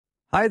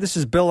Hi, this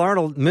is Bill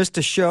Arnold. Missed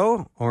a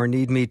show or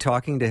need me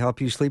talking to help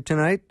you sleep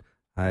tonight?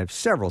 I have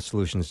several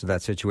solutions to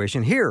that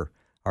situation. Here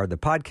are the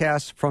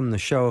podcasts from the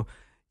show.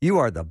 You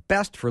are the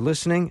best for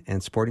listening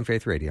and supporting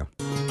Faith Radio.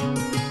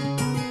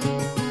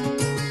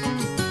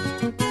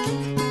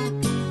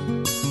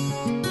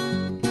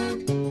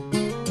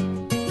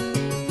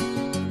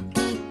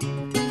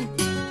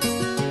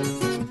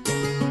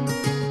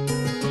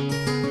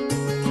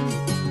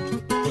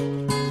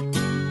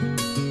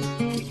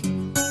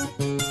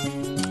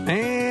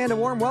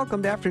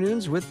 Welcome to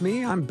Afternoons with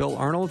me. I'm Bill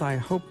Arnold. I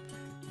hope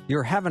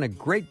you're having a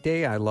great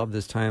day. I love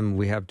this time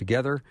we have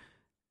together.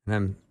 And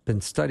I've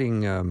been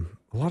studying a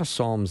lot of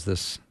Psalms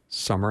this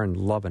summer and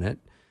loving it.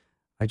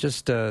 I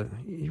just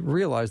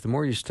realize the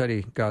more you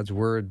study God's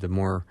Word, the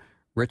more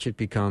rich it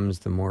becomes,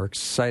 the more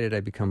excited I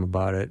become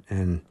about it.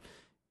 And,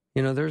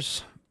 you know,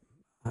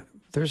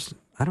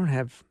 I don't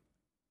have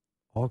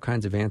all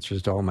kinds of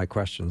answers to all my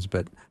questions,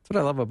 but that's what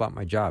I love about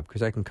my job,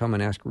 because I can come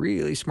and ask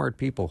really smart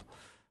people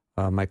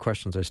my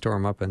questions. I store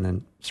them up and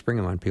then spring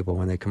them on people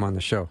when they come on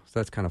the show.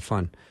 So that's kind of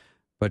fun.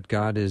 But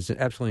God is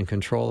absolutely in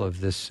control of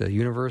this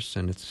universe,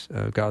 and it's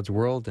God's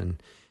world. And,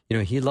 you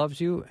know, He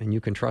loves you, and you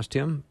can trust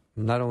Him,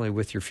 not only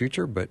with your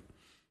future, but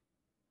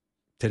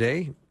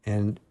today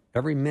and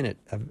every minute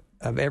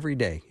of every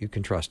day you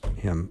can trust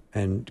Him.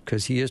 And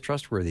because He is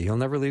trustworthy, He'll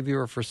never leave you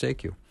or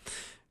forsake you.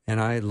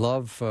 And I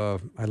love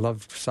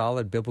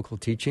solid biblical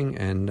teaching,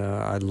 and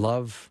I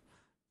love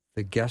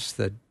the guests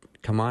that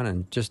come on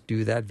and just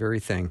do that very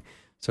thing.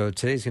 So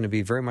today's going to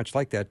be very much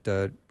like that.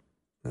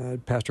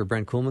 Pastor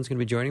Brent Kuhlman's going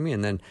to be joining me,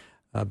 and then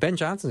Ben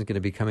Johnson's going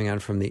to be coming on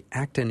from the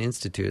Acton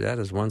Institute. That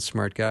is one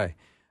smart guy.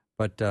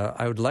 But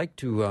I would like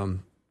to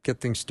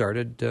get things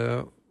started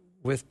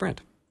with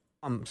Brent.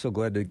 I'm so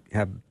glad to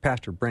have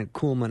Pastor Brent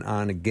Kuhlman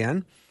on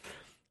again.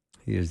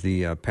 He is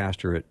the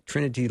pastor at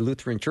Trinity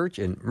Lutheran Church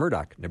in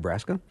Murdock,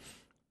 Nebraska.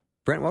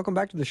 Brent, welcome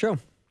back to the show.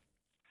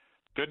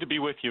 Good to be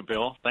with you,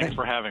 Bill. Thanks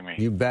for having me.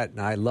 You bet.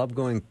 And I love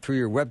going through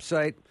your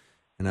website,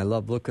 and I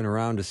love looking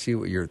around to see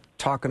what you're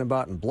talking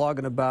about and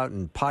blogging about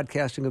and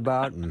podcasting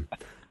about. And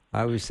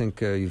I always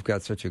think you've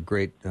got such a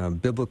great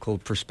biblical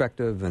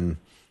perspective, and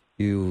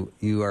you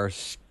are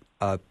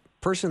a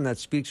person that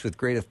speaks with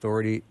great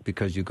authority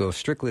because you go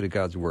strictly to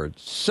God's Word.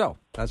 So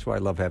that's why I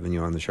love having you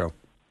on the show.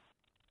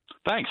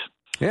 Thanks.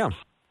 Yeah.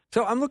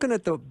 So I'm looking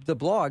at the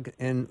blog,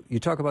 and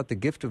you talk about the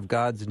gift of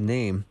God's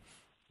name.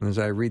 And as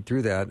I read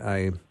through that,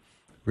 I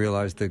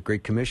realize the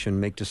Great Commission,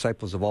 make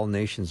disciples of all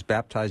nations,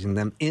 baptizing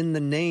them in the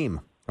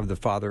name of the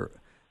Father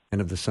and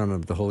of the Son and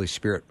of the Holy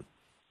Spirit.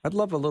 I'd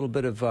love a little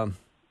bit of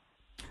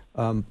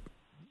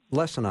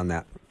lesson on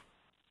that.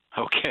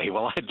 Okay,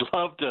 well, I'd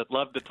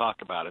love to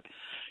talk about it.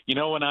 You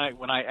know, when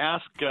I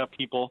ask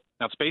people,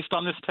 now it's based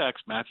on this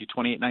text, Matthew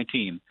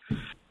 28:19,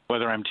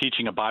 whether I'm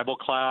teaching a Bible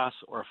class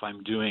or if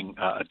I'm doing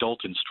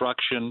adult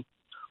instruction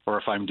or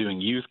if I'm doing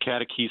youth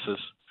catechesis,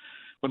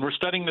 when we're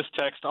studying this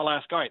text, I'll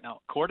ask, all right, now,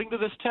 according to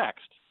this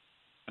text,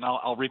 and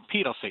I'll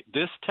repeat, I'll say,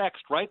 this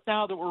text right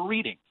now that we're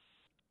reading,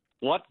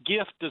 what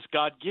gift does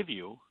God give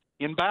you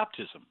in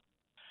baptism?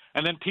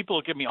 And then people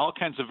will give me all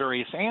kinds of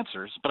various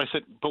answers, but I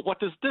said, but what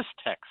does this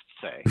text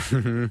say?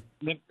 and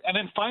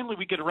then finally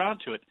we get around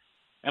to it,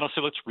 and I'll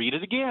say, let's read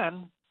it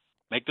again.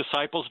 Make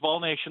disciples of all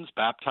nations,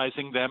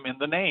 baptizing them in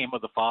the name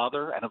of the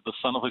Father and of the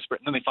Son and the Holy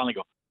Spirit. And then they finally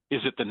go, is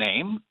it the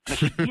name? And I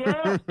said,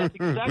 yes, that's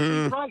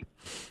exactly right,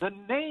 the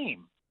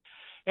name.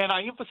 And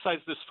I emphasize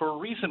this for a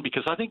reason,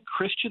 because I think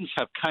Christians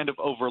have kind of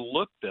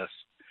overlooked this.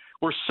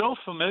 We're so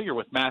familiar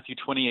with Matthew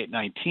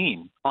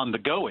 28:19 on the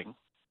going,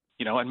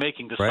 you know, and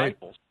making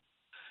disciples,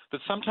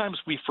 that sometimes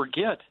we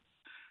forget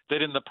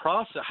that in the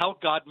process, how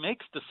God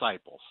makes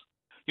disciples.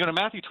 You know, in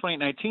Matthew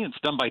 28:19, it's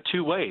done by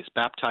two ways,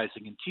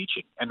 baptizing and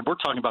teaching. And we're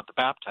talking about the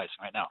baptizing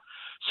right now.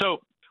 So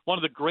one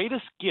of the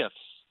greatest gifts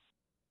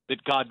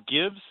that God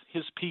gives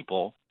His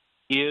people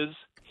is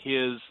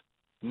His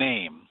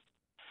name.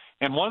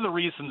 And one of the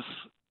reasons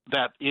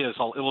that is,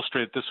 I'll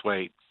illustrate it this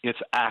way, it's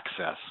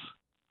access.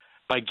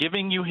 By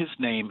giving you His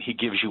name, He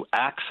gives you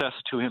access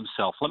to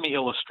Himself. Let me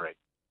illustrate.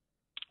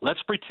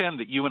 Let's pretend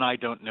that you and I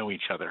don't know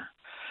each other,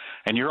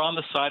 and you're on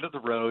the side of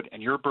the road,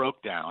 and you're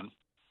broke down,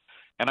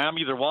 and I'm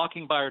either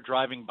walking by or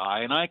driving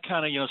by, and I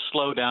kind of,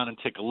 slow down and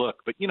take a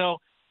look. But,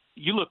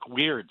 you look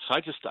weird, so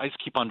I just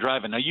keep on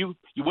driving. Now, you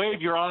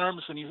wave your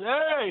arms, and you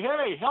say,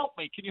 hey, help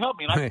me. Can you help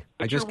me?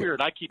 And you're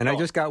weird. I keep going. I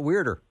just got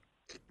weirder.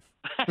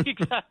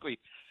 Exactly.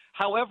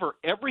 However,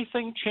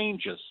 everything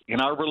changes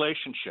in our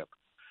relationship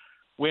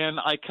when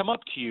I come up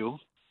to you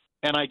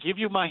and I give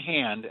you my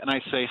hand and I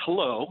say,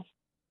 hello,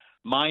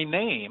 my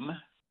name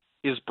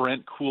is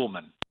Brent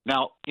Kuhlman.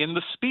 Now, in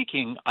the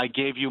speaking, I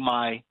gave you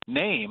my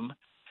name,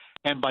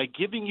 and by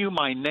giving you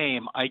my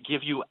name, I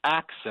give you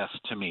access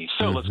to me.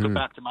 So let's go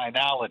back to my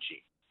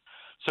analogy.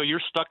 So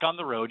you're stuck on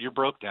the road, you're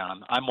broke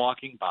down, I'm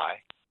walking by,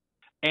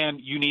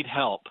 and you need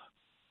help.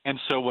 And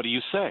so what do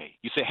you say?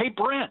 You say, hey,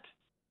 Brent,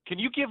 can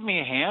you give me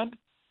a hand?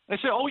 And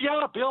I say, oh,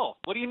 yeah, Bill,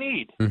 what do you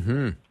need?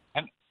 And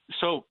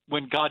so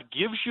when God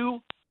gives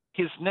you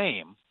His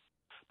name,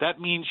 That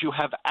means you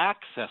have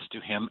access to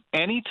him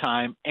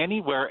anytime,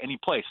 anywhere, any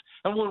place.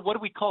 And what do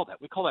we call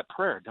that? We call that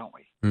prayer, don't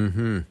we?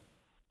 Mm-hmm.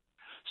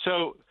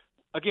 So,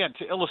 again,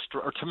 to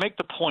illustrate or to make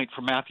the point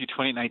from Matthew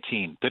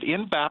 28:19, that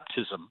in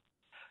baptism,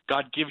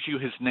 God gives you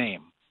his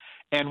name.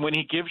 And when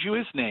he gives you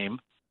his name,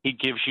 he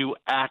gives you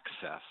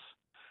access.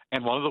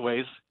 And one of the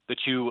ways that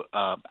you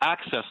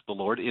access the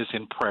Lord is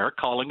in prayer,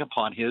 calling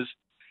upon his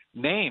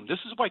name. This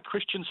is why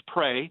Christians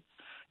pray.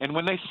 And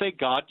when they say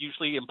God,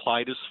 usually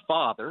implied is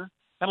Father.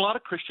 And a lot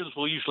of Christians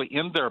will usually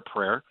end their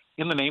prayer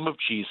in the name of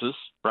Jesus,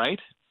 right?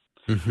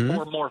 Mm-hmm.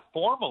 Or more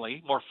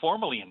formally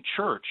in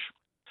church,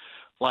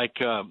 like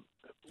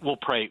we'll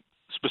pray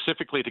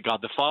specifically to God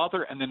the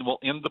Father, and then we'll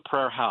end the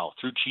prayer how?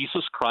 Through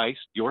Jesus Christ,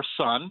 your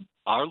Son,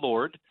 our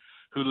Lord,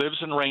 who lives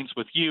and reigns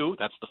with you,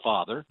 that's the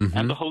Father, Mm-hmm.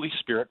 and the Holy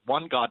Spirit,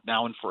 one God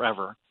now and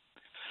forever.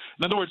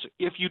 In other words,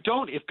 if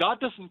God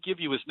doesn't give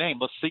you his name,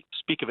 let's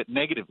speak of it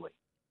negatively.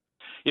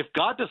 If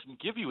God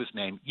doesn't give you his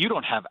name, you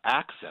don't have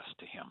access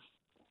to him.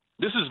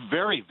 This is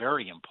very,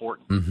 very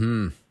important.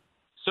 Mm-hmm.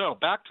 So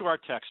back to our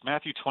text,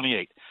 Matthew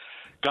 28.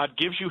 God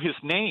gives you his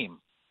name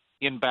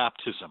in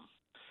baptism.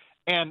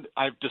 And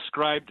I've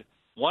described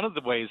one of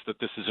the ways that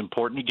this is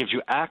important. He gives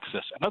you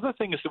access. Another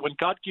thing is that when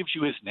God gives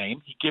you his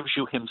name, he gives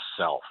you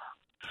himself.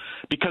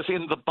 Because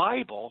in the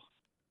Bible,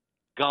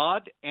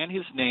 God and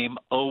his name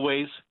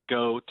always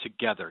go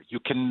together. You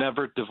can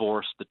never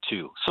divorce the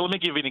two. So let me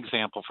give you an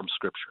example from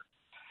Scripture.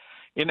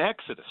 In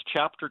Exodus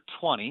chapter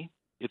 20,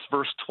 it's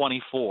verse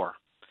 24.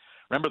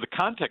 Remember, the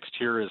context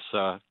here is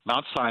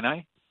Mount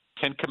Sinai.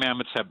 10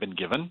 commandments have been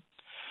given.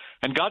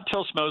 And God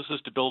tells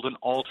Moses to build an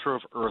altar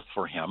of earth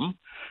for him.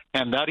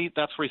 And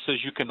that's where he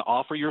says you can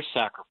offer your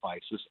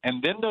sacrifices.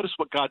 And then notice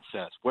what God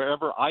says.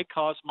 Wherever I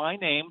cause my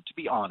name to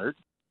be honored,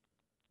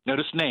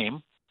 notice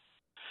name,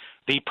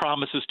 he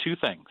promises two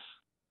things.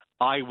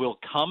 I will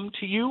come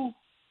to you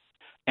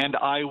and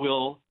I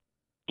will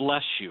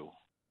bless you.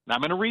 Now,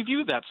 I'm going to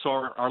review that so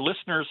our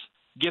listeners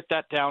get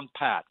that down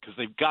pat, because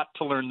they've got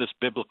to learn this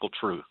biblical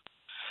truth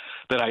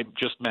that I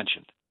just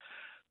mentioned.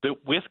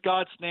 That with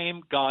God's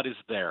name, God is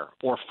there.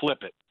 Or flip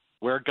it.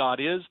 Where God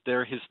is,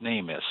 there his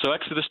name is. So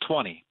Exodus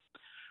 20.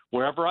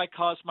 Wherever I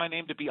cause my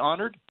name to be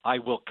honored, I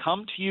will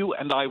come to you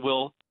and I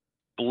will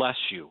bless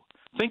you.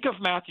 Think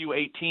of Matthew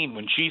 18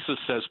 when Jesus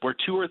says, where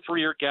two or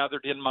three are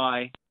gathered in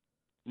my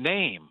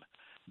name,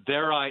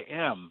 there I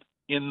am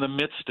in the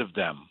midst of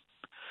them.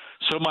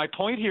 So my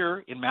point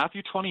here in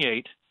Matthew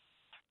 28,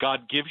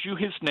 God gives you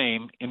his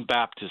name in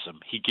baptism.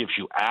 He gives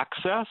you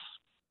access.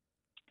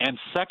 And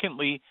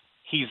secondly,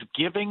 he's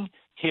giving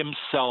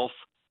himself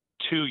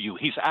to you.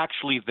 He's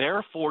actually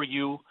there for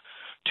you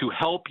to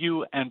help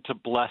you and to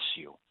bless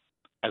you,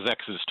 as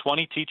Exodus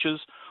 20 teaches,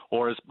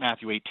 or as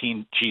Matthew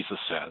 18, Jesus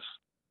says.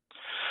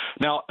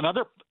 Now,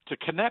 to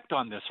connect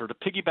on this or to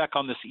piggyback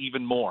on this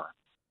even more,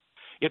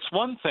 it's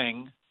one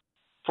thing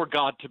for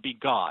God to be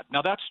God.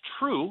 Now, that's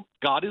true.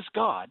 God is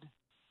God.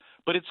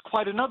 But it's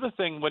quite another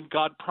thing when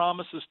God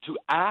promises to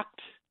act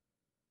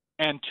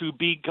and to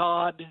be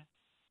God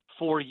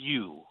for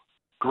you,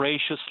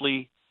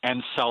 graciously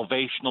and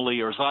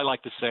salvationally, or as I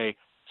like to say,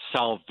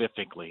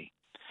 salvifically.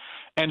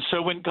 And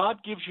so when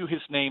God gives you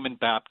his name in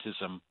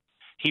baptism,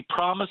 he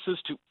promises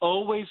to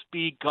always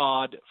be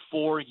God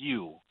for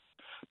you,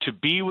 to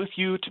be with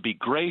you, to be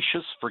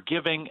gracious,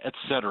 forgiving,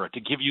 etc., to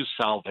give you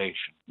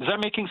salvation. Is that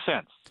making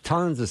sense?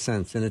 Tons of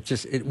sense, and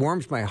it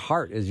warms my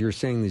heart as you're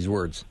saying these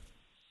words.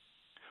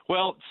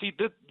 Well, see,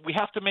 we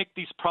have to make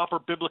these proper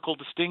biblical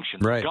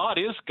distinctions. Right. God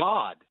is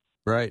God.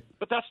 Right.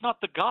 But that's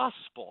not the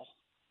gospel.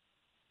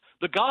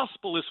 The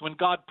gospel is when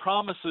God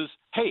promises,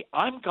 hey,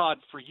 I'm God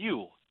for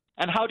you.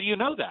 And how do you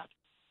know that?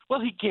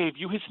 Well, he gave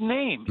you his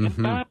name in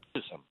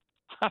baptism.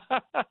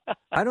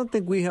 I don't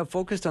think we have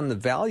focused on the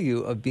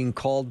value of being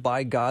called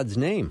by God's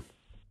name.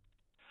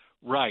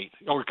 Right.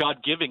 Or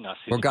God giving us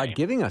his name. Or God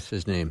giving us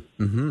his name.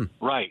 Mm-hmm.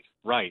 Right,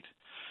 right.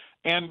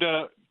 And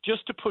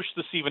just to push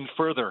this even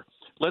further,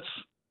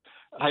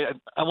 I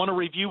want to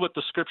review what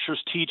the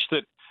scriptures teach,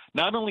 that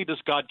not only does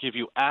God give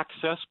you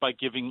access by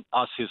giving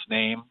us his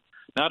name,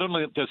 not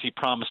only does he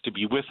promise to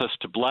be with us,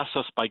 to bless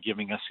us by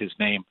giving us his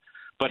name,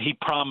 but he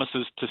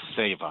promises to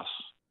save us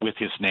with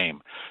his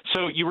name.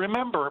 So you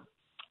remember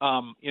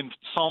in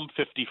Psalm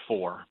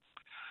 54,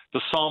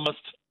 the psalmist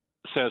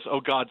says, "Oh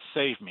God,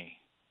 save me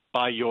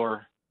by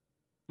your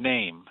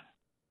name."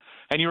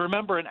 And you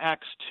remember in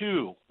Acts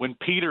 2, when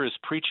Peter is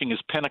preaching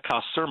his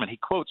Pentecost sermon, he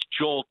quotes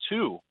Joel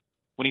 2,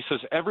 when he says,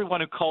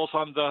 everyone who calls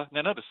on the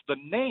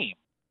name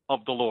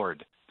of the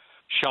Lord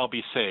shall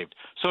be saved.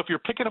 So if you're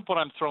picking up what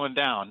I'm throwing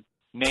down,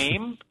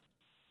 name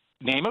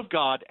of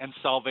God, and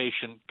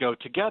salvation go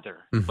together.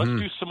 Mm-hmm. Let's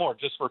do some more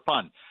just for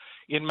fun.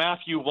 In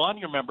Matthew 1,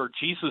 you remember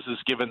Jesus is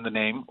given the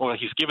name, or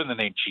he's given the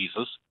name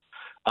Jesus.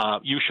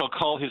 You shall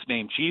call his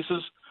name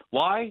Jesus.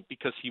 Why?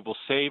 Because he will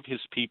save his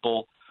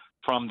people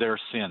from their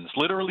sins.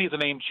 Literally, the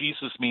name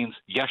Jesus means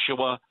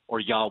Yeshua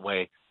or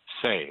Yahweh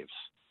saves.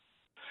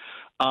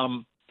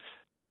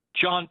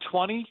 John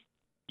 20,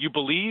 you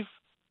believe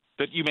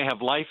that you may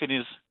have life in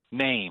his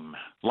name.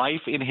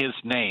 Life in his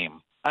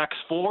name. Acts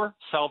 4,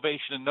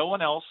 salvation in no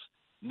one else,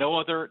 no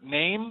other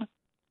name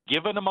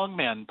given among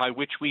men by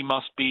which we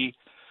must be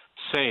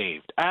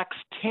saved. Acts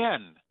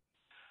 10,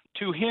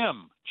 to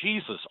him,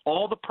 Jesus,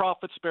 all the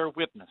prophets bear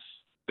witness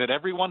that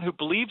everyone who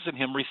believes in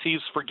him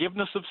receives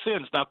forgiveness of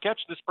sins. Now catch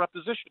this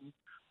preposition,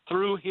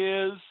 through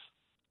his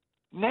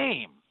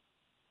name.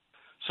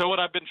 So what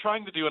I've been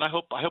trying to do, and I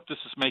hope this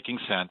is making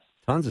sense.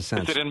 Tons of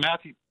sense. Is that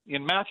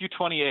in Matthew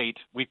 28,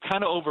 we've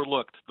kind of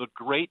overlooked the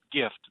great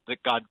gift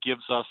that God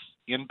gives us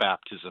in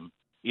baptism.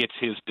 It's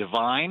his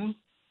divine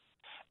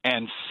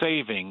and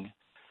saving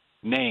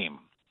name.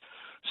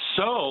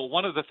 So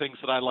one of the things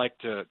that I like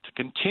to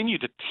continue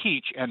to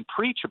teach and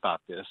preach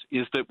about this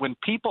is that when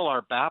people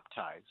are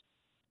baptized,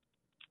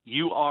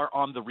 you are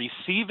on the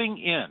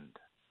receiving end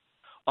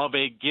of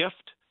a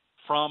gift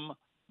from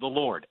the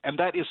Lord, and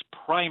that is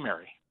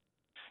primary.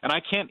 And I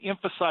can't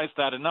emphasize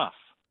that enough.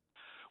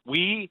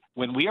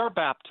 When we are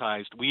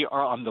baptized, we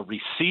are on the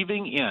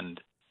receiving end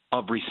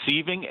of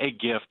receiving a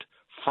gift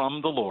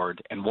from the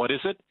Lord. And what is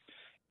it?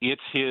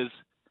 It's his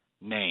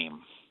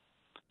name.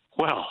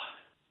 Well,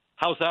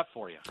 how's that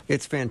for you?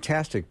 It's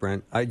fantastic,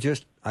 Brent.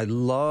 I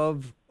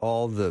love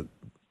all the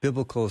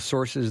biblical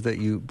sources that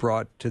you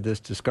brought to this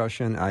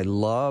discussion. I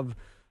love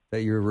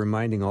that you're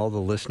reminding all the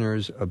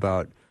listeners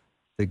about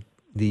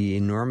the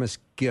enormous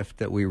gift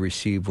that we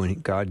receive when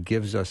God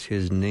gives us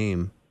his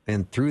name.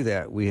 And through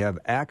that, we have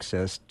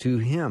access to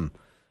him.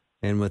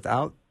 And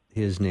without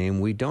his name,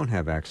 we don't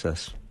have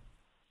access.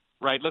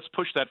 Right. Let's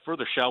push that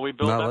further, shall we,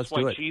 Bill? No, That's let's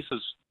why do it.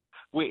 Jesus,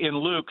 in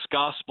Luke's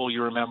gospel,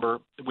 you remember,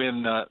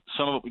 when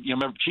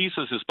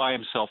Jesus is by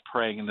himself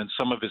praying, and then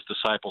some of his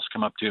disciples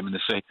come up to him and they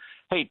say,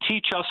 hey,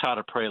 teach us how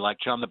to pray like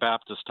John the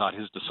Baptist taught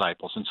his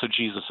disciples. And so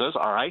Jesus says,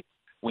 all right,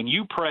 when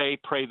you pray,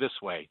 pray this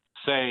way.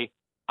 Say,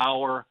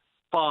 our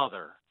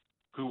Father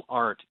who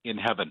art in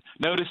heaven.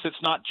 Notice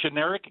it's not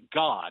generic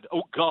God,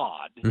 oh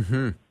God,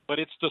 but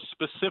it's the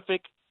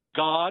specific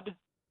God,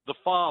 the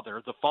Father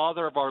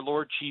of our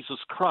Lord Jesus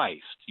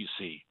Christ, you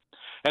see.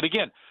 And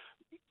again,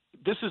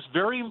 this is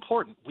very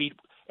important.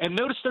 And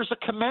notice there's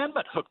a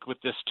commandment hooked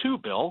with this too,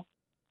 Bill,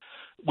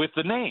 with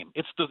the name.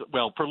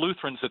 For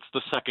Lutherans, it's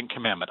the second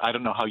commandment. I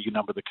don't know how you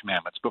number the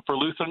commandments, but for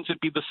Lutherans,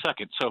 it'd be the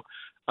second. So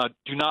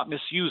do not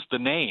misuse the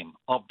name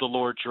of the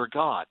Lord your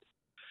God.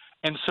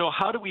 And so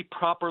how do we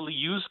properly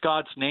use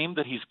God's name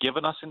that he's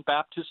given us in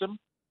baptism?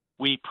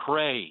 We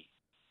pray,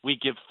 we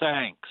give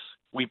thanks,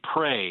 we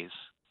praise,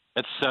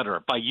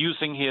 etc., by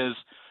using his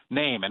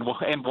name. And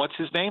what's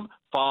his name?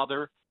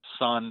 Father,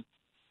 Son,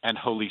 and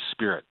Holy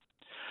Spirit.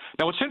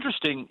 Now, what's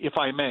interesting, if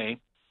I may,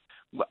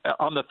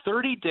 on the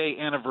 30-day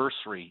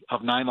anniversary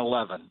of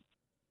 9/11,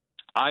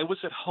 I was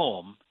at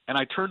home and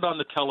I turned on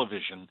the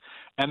television,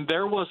 and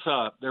there was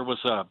a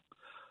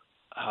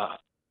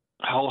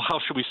how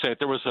should we say it?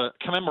 There was a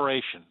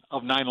commemoration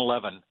of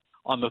 9/11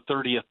 on the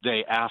 30th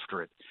day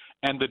after it.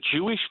 And the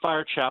Jewish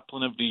fire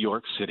chaplain of New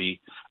York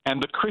City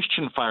and the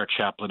Christian fire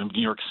chaplain of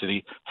New York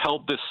City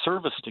held this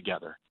service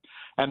together.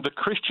 And the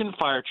Christian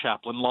fire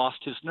chaplain lost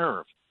his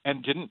nerve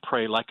and didn't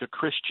pray like a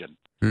Christian.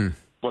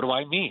 What do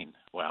I mean?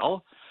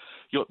 Well,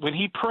 when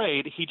he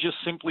prayed, he just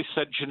simply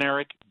said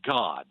generic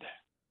God.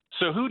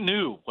 So who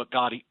knew what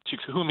God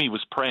to whom he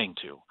was praying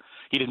to?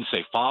 He didn't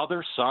say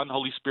Father, Son,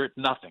 Holy Spirit,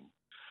 nothing.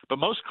 But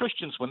most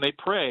Christians, when they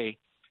pray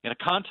in a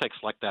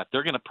context like that,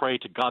 they're going to pray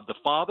to God the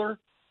Father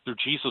through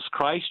Jesus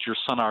Christ, your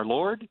Son, our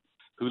Lord,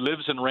 who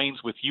lives and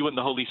reigns with you in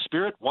the Holy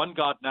Spirit, one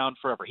God now and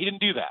forever. He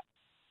didn't do that.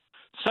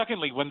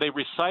 Secondly, when they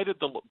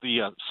recited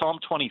the Psalm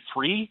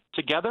 23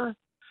 together,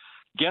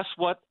 guess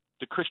what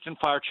the Christian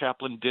fire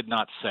chaplain did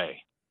not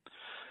say?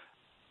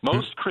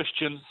 Most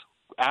Christians,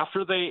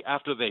 after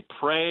they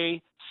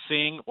pray,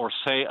 sing, or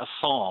say a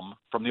psalm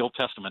from the Old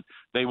Testament,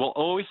 they will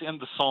always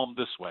end the psalm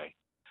this way.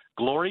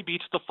 Glory be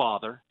to the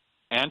Father,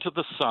 and to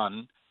the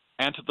Son,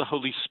 and to the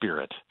Holy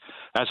Spirit,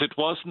 as it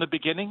was in the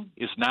beginning,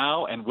 is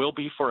now, and will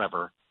be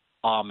forever.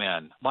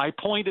 Amen. My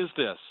point is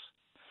this,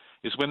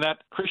 is when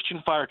that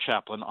Christian fire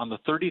chaplain on the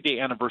 30-day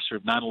anniversary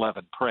of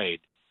 9/11 prayed,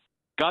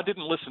 God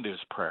didn't listen to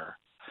his prayer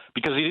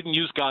because he didn't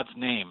use God's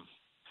name.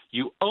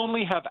 You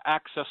only have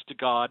access to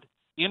God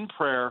in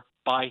prayer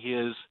by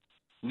his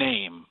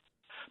name.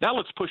 Now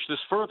let's push this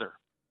further.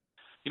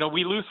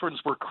 We Lutherans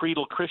were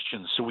creedal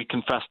Christians, so we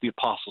confess the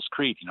Apostles'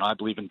 Creed. I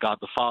believe in God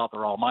the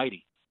Father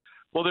Almighty.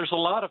 Well, there's a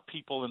lot of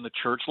people in the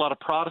church, a lot of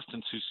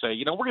Protestants who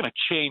say, we're going to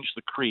change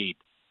the creed,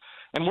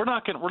 and we're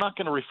not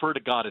going to refer to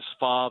God as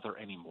Father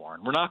anymore,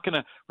 and we're not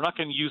going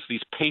to use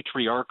these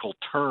patriarchal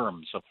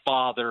terms of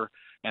Father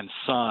and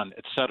Son,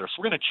 etc. So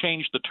we're going to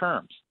change the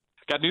terms.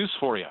 Got news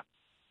for you.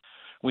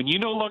 When you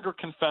no longer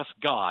confess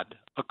God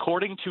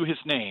according to his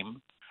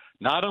name,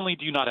 not only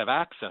do you not have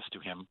access to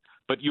him,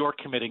 but you are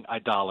committing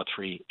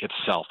idolatry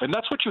itself. And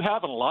that's what you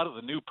have in a lot of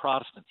the new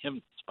Protestant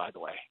hymns, by the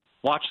way.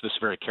 Watch this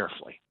very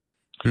carefully.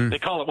 They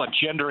call it,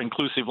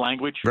 gender-inclusive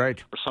language? Right.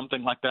 Or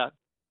something like that?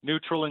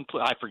 Neutral,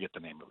 I forget the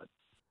name of it.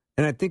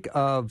 And I think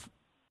of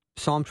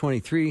Psalm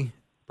 23,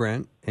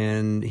 Brent,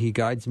 and he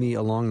guides me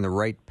along the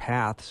right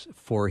paths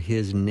for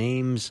his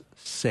name's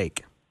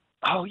sake.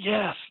 Oh,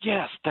 yes,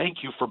 yes.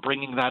 Thank you for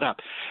bringing that up.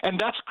 And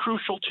that's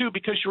crucial, too,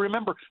 because you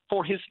remember,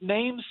 for his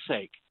name's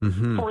sake.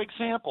 Mm-hmm. For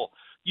example,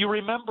 you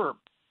remember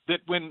that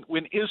when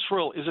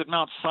Israel is at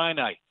Mount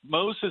Sinai,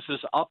 Moses is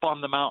up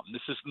on the mountain.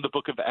 This is in the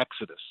book of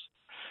Exodus.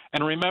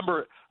 And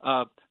remember,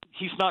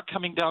 he's not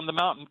coming down the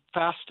mountain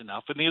fast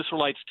enough. And the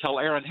Israelites tell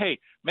Aaron, hey,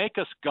 make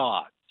us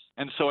gods.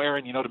 And so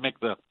Aaron, to make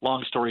the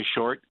long story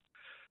short,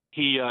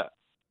 he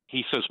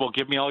says, well,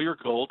 give me all your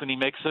gold. And he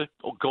makes a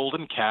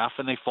golden calf,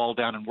 and they fall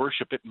down and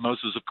worship it. And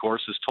Moses, of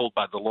course, is told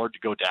by the Lord to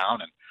go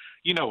down. And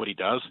you know what he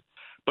does.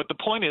 But the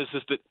point is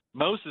that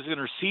Moses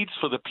intercedes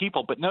for the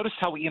people. But notice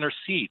how he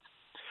intercedes.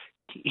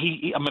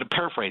 I'm going to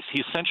paraphrase.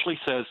 He essentially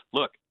says,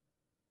 look,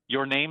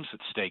 your name's at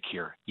stake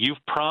here. You've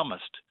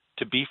promised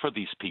to be for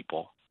these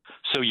people.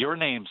 So your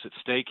name's at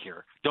stake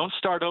here. Don't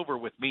start over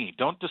with me.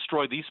 Don't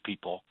destroy these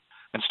people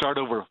and start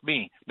over with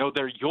me. No,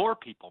 they're your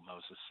people,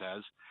 Moses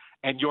says,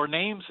 and your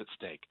name's at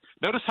stake.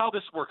 Notice how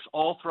this works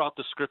all throughout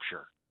the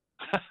Scripture.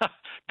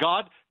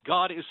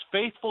 God is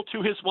faithful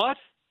to his what?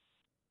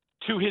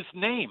 To his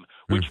name,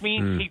 which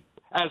means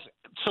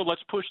so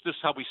let's push this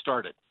how we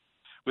started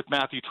with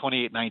Matthew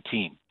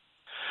 28:19.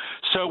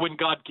 So when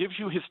God gives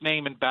you his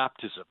name in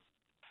baptism,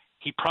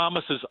 he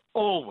promises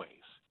always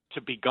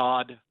to be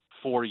God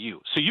for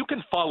you. So you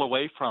can fall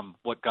away from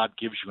what God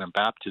gives you in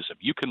baptism.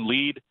 You can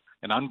lead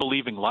an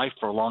unbelieving life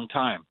for a long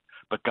time,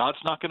 but God's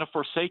not going to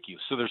forsake you.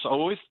 So there's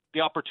always the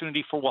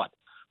opportunity for what?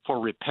 For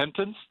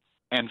repentance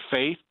and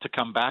faith to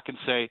come back and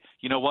say,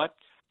 you know what?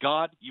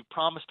 God, you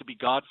promised to be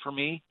God for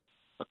me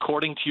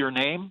according to your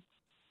name.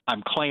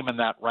 I'm claiming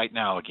that right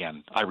now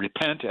again. I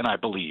repent and I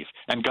believe.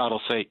 And God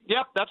will say,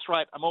 yep, that's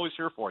right. I'm always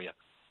here for you.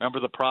 Remember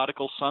the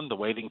prodigal son, the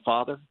waiting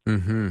father?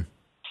 Mm-hmm.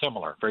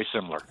 Similar, very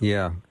similar.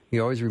 Yeah, he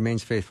always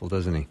remains faithful,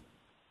 doesn't he?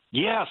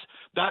 Yes,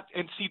 that's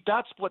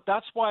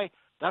why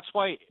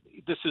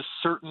this is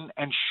certain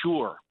and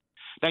sure.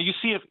 Now you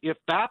see, if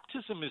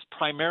baptism is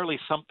primarily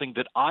something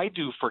that I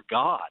do for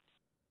God,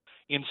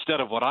 instead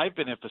of what I've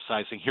been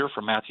emphasizing here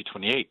from Matthew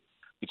 28,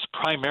 it's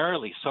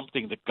primarily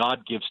something that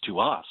God gives to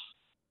us.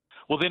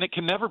 Well, then it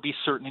can never be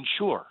certain and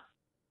sure.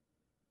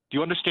 Do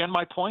you understand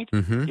my point?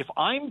 Mm-hmm. If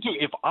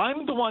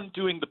I'm the one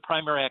doing the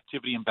primary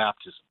activity in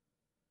baptism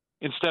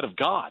instead of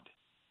God,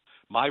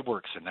 my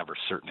works are never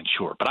certain and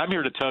sure. But I'm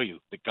here to tell you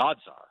that God's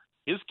are,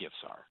 his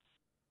gifts are.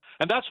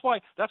 And that's why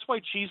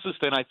Jesus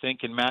then, I think,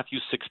 in Matthew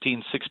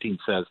 16:16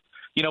 says,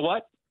 you know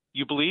what?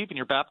 You believe and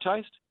you're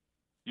baptized,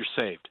 you're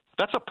saved.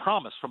 That's a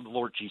promise from the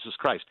Lord Jesus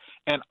Christ.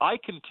 And I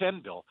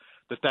contend, Bill,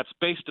 that that's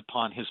based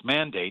upon his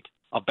mandate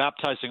of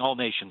baptizing all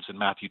nations in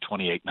Matthew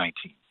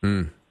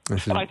 28:19.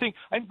 And I think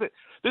that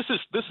this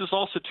is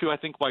also too, I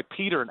think, why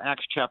Peter in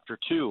Acts chapter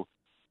 2,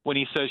 when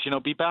he says,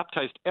 be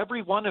baptized,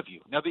 every one of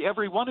you. Now, the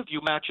every one of you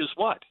matches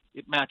what?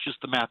 It matches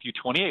the Matthew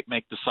 28,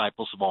 make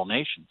disciples of all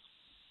nations.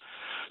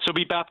 So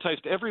be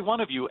baptized, every one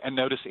of you, and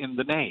notice in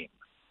the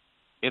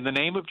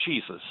name of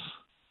Jesus.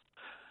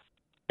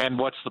 And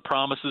what's the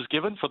promises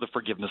given? For the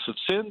forgiveness of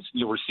sins,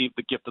 you'll receive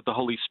the gift of the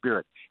Holy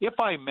Spirit. If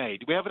I may,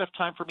 do we have enough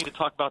time for me to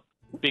talk about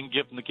being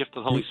given the gift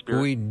of the Holy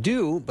Spirit? We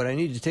do, but I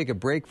need to take a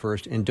break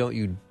first, and don't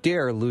you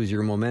dare lose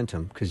your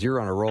momentum, because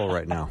you're on a roll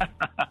right now.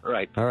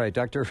 Right. All right,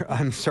 Pastor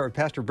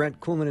Brent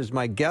Kuhlman is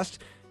my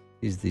guest.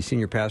 He's the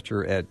senior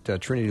pastor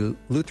at Trinity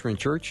Lutheran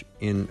Church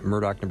in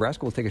Murdock,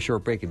 Nebraska. We'll take a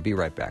short break and be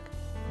right back.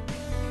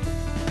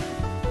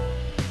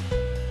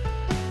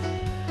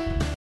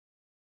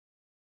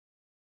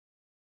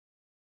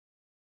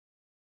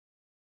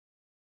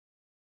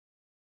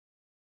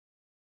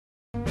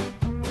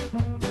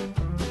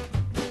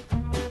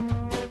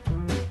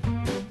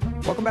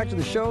 Welcome back to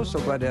the show. So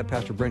glad to have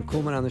Pastor Brent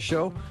Kuhlman on the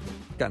show.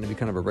 Gotten to be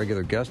kind of a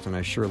regular guest, and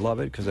I sure love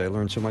it because I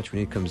learn so much when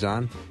he comes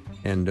on.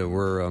 And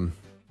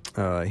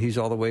he's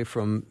all the way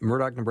from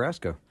Murdock,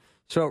 Nebraska.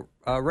 So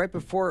right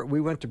before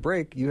we went to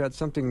break, you had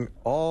something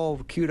all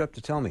queued up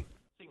to tell me.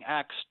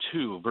 Acts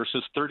 2,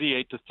 verses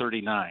 38 to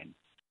 39.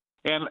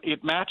 And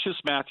it matches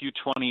Matthew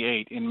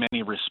 28 in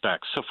many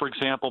respects. So, for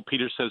example,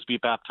 Peter says, be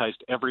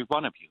baptized, every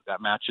one of you.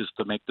 That matches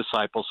to make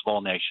disciples of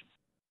all nations.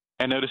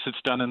 And notice it's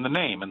done in the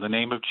name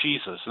of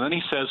Jesus. And then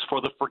he says,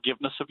 for the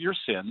forgiveness of your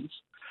sins,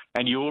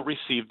 and you will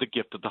receive the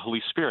gift of the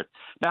Holy Spirit.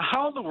 Now,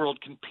 how in the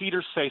world can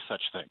Peter say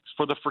such things?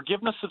 For the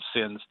forgiveness of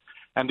sins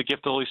and the gift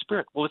of the Holy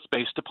Spirit. Well, it's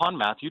based upon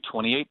Matthew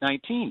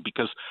 28:19,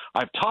 because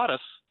I've tried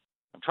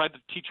to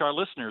teach our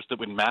listeners that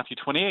when Matthew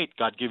 28,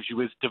 God gives you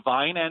his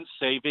divine and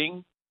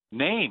saving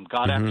name.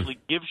 God actually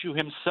gives you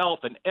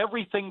himself and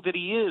everything that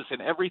he is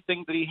and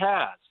everything that he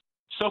has.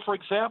 So, for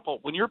example,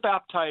 when you're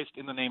baptized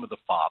in the name of the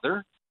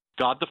Father,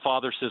 God the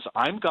Father says,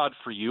 I'm God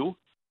for you,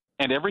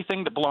 and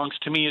everything that belongs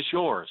to me is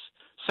yours.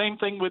 Same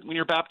thing when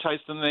you're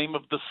baptized in the name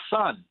of the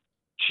Son.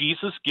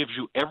 Jesus gives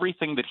you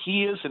everything that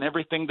he is and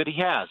everything that he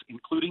has,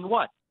 including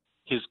what?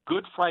 His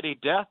Good Friday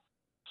death,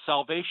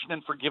 salvation,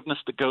 and forgiveness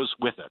that goes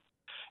with it.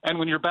 And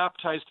when you're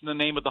baptized in the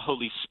name of the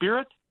Holy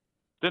Spirit,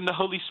 then the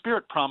Holy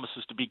Spirit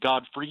promises to be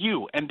God for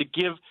you and to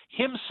give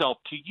himself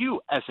to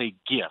you as a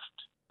gift.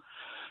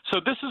 So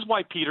this is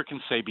why Peter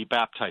can say, be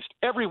baptized,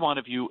 every one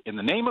of you, in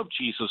the name of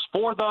Jesus,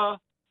 for the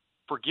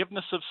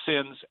forgiveness of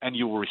sins, and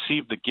you will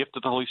receive the gift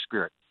of the Holy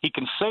Spirit. He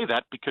can say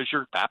that because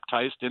you're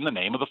baptized in the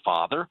name of the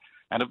Father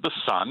and of the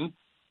Son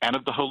and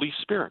of the Holy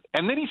Spirit.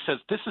 And then he says,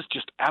 this is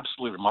just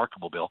absolutely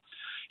remarkable, Bill.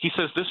 He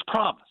says this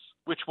promise.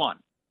 Which one?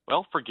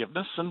 Well,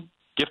 forgiveness and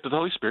gift of the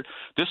Holy Spirit.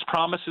 This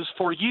promise is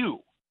for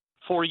you.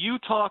 For you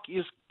talk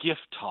is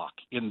gift talk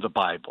in the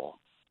Bible.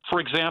 For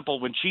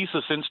example, when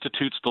Jesus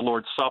institutes the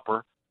Lord's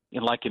Supper,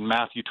 in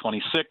Matthew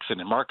 26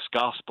 and in Mark's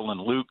Gospel and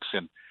Luke's,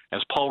 and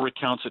as Paul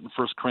recounts it in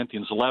 1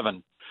 Corinthians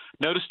 11,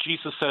 notice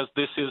Jesus says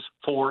this is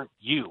for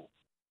you.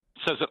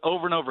 He says it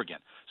over and over again.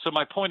 So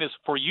my point is,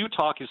 for you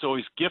talk is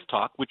always gift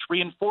talk, which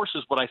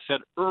reinforces what I said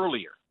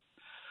earlier,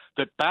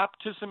 that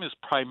baptism is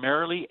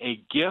primarily a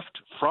gift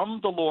from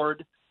the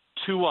Lord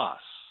to us.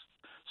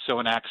 So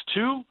in Acts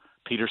 2,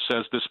 Peter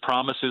says this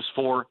promise is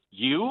for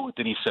you.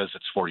 Then he says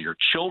it's for your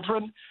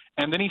children.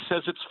 And then he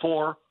says it's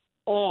for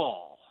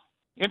all.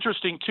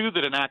 Interesting, too,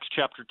 that in Acts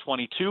chapter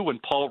 22, when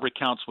Paul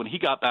recounts when he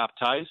got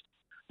baptized,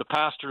 the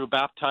pastor who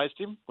baptized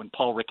him, when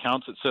Paul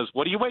recounts it, says,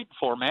 what are you waiting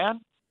for,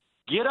 man?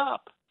 Get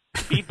up,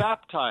 be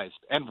baptized,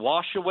 and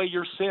wash away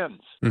your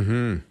sins.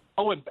 Mm-hmm.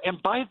 Oh,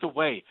 and by the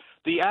way,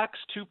 the Acts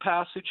 2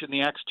 passage and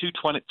the Acts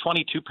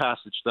 2:22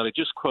 passage that I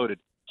just quoted,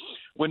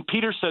 when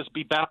Peter says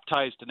be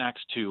baptized in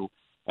Acts 2,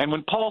 and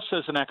when Paul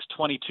says in Acts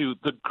 22,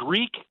 the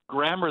Greek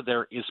grammar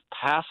there is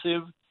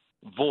passive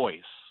voice.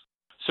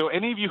 So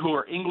any of you who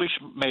are English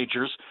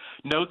majors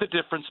know the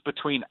difference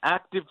between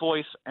active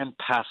voice and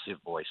passive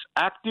voice.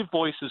 Active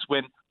voice is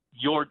when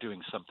you're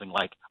doing something,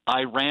 like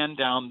I ran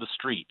down the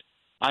street.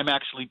 I'm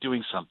actually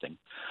doing something.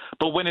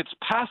 But when it's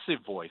passive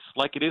voice,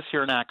 like it is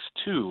here in Acts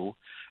 2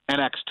 and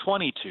Acts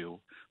 22,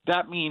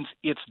 that means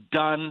it's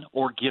done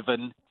or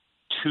given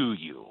to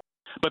you.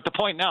 But the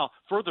point now,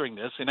 furthering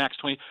this, in Acts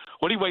 20,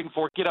 what are you waiting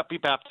for? Get up, be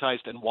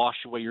baptized, and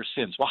wash away your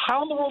sins. Well,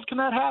 how in the world can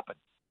that happen?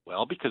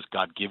 Well, because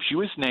God gives you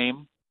his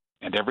name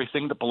and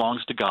everything that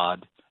belongs to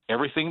God,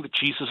 everything that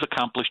Jesus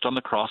accomplished on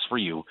the cross for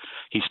you,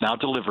 he's now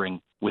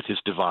delivering with his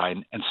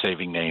divine and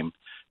saving name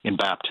in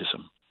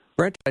baptism.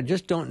 Brent, I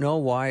just don't know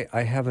why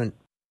I haven't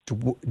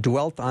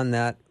dwelt on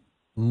that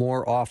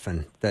more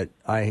often, that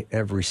I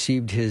have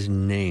received his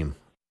name.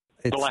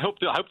 Well, I hope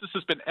this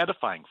has been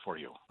edifying for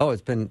you. Oh,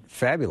 it's been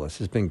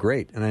fabulous. It's been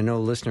great. And I know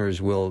listeners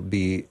will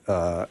be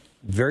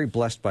very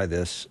blessed by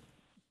this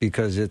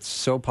because it's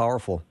so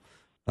powerful.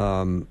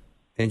 And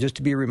just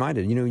to be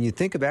reminded, when you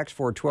think of Acts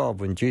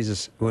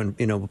 4:12, when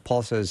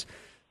Paul says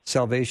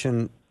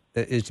salvation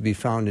is to be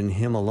found in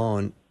him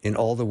alone, in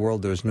all the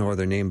world there is no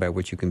other name by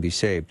which you can be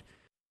saved.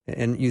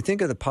 And you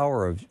think of the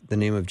power of the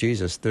name of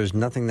Jesus, there's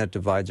nothing that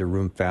divides a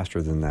room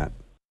faster than that.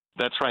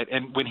 That's right.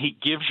 And when he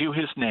gives you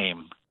his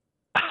name,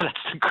 that's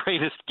the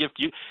greatest gift.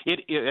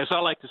 As I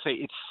like to say,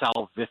 it's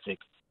salvific.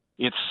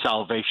 It's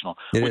salvational,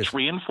 which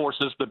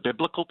reinforces the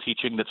biblical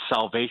teaching that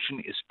salvation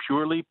is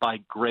purely by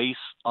grace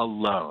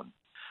alone.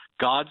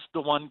 God's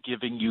the one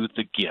giving you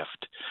the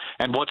gift.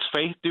 And what's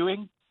faith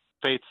doing?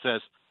 Faith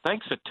says,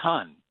 thanks a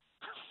ton.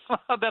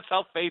 That's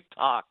how faith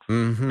talks.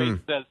 Mm-hmm. Faith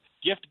says,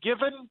 gift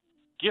given,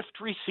 gift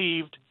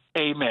received,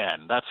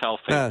 amen. That's how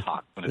faith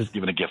talks when it's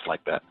given a gift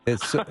like that.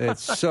 It's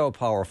so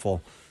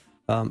powerful.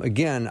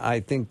 Again,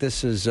 I think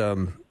this is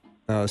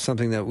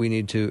something that we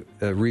need to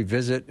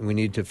revisit, and we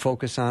need to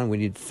focus on, we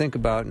need to think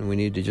about, and we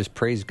need to just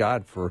praise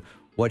God for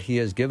what he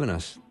has given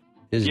us,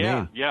 his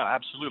name. Yeah,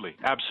 absolutely.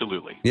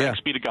 Yeah.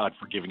 Thanks be to God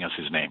for giving us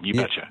his name. You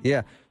betcha.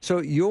 Yeah. So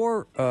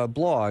your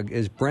blog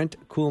is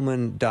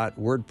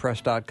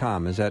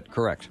brentkuhlman.wordpress.com. Is that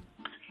correct?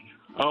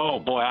 Oh,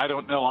 boy, I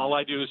don't know. All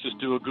I do is just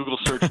do a Google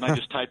search, and I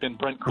just type in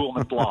Brent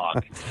Kuhlman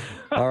blog.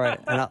 All right.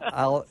 And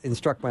I'll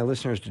instruct my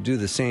listeners to do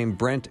the same.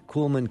 Brent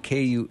Kuhlman,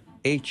 Kuhlman.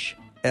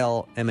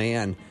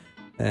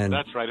 And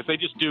that's right. If they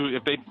just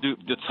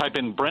type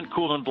in Brent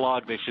Kuhlman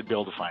blog, they should be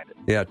able to find it.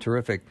 Yeah,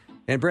 terrific.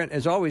 And Brent,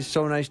 as always,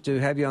 so nice to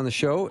have you on the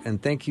show,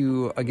 and thank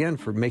you again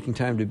for making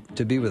time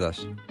to be with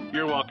us.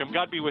 You're welcome.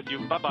 God be with you.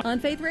 Bye-bye. On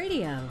Faith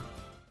Radio.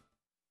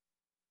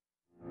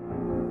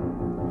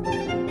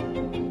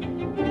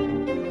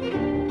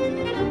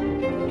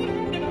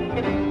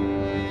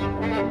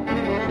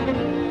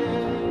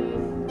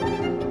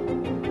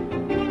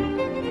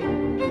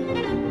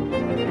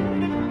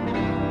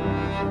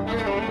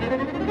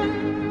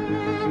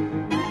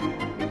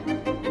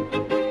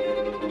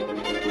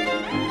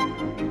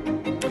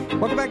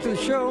 Welcome back to the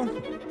show.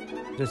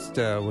 Just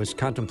was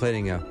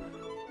contemplating a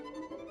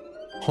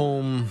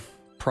home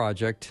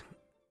project.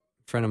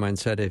 A friend of mine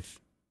said,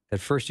 if at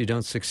first you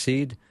don't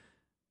succeed,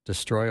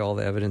 destroy all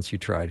the evidence you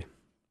tried,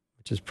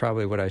 which is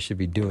probably what I should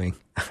be doing.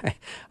 I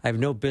have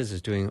no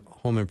business doing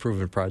home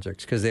improvement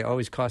projects because they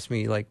always cost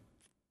me like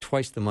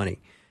twice the money,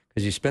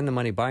 because you spend the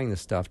money buying the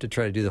stuff to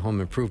try to do the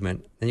home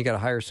improvement, then you got to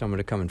hire someone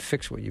to come and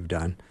fix what you've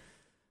done.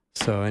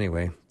 So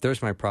anyway,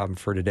 there's my problem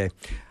for today.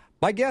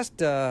 My guest,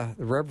 the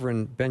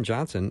Reverend Ben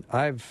Johnson,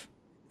 I've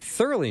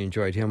thoroughly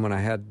enjoyed him when I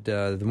had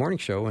the morning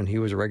show, and he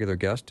was a regular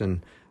guest,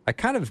 and I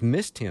kind of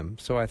missed him.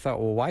 So I thought,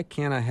 well, why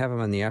can't I have him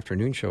on the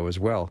afternoon show as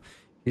well?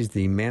 He's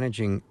the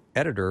managing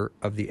editor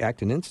of the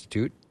Acton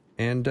Institute,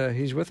 and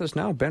he's with us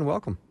now. Ben,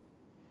 welcome.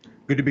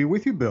 Good to be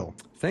with you, Bill.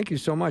 Thank you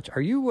so much.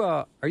 Are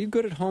you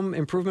good at home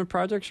improvement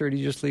projects, or do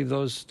you just leave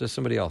those to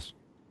somebody else?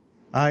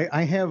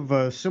 I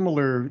have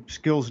similar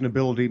skills and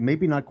ability,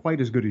 maybe not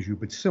quite as good as you,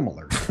 but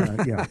similar.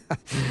 Yeah.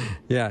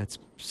 Yeah, it's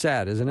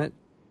sad, isn't it?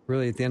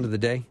 Really, at the end of the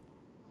day?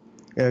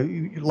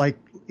 Like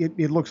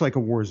it looks like a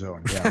war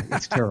zone. Yeah,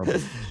 it's terrible.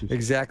 It's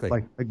Exactly.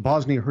 like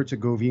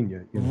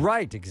Bosnia-Herzegovina.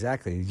 Right,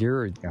 exactly.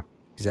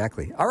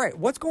 Exactly. All right,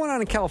 what's going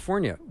on in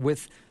California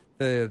with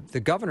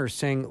the governor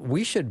saying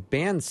we should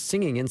ban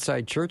singing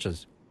inside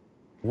churches?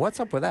 What's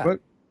up with that? But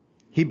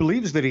he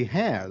believes that he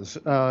has,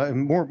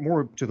 and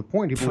more to the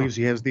point, he believes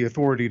he has the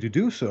authority to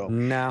do so.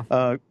 No.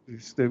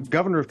 The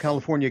governor of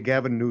California,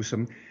 Gavin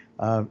Newsom,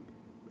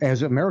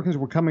 as Americans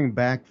were coming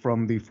back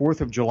from the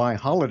 4th of July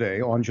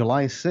holiday, on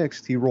July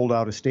 6th, he rolled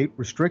out a state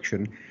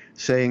restriction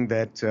saying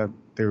that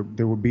there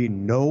would be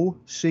no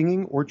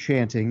singing or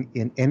chanting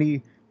in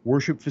any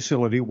worship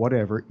facility,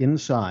 whatever,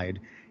 inside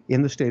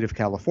in the state of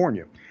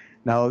California.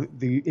 Now,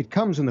 it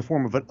comes in the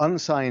form of an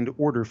unsigned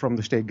order from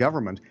the state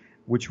government,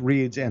 which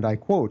reads, and I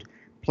quote,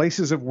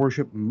 "Places of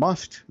worship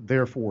must,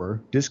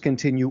 therefore,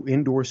 discontinue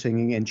indoor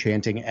singing and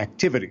chanting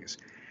activities."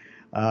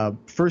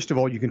 First of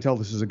all, you can tell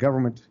this is a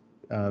government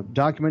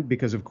document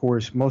because, of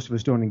course, most of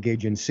us don't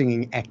engage in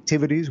singing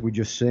activities. We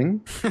just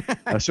sing.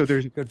 So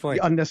there's Good point.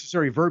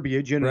 unnecessary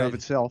verbiage in and of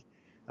itself,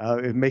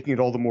 making it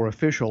all the more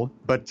official.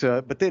 But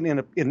then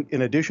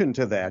in addition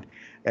to that,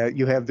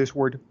 you have this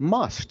word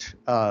must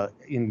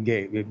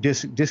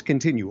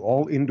discontinue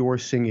all indoor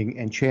singing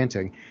and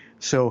chanting.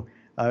 So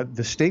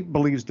the state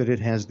believes that it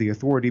has the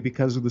authority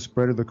because of the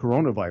spread of the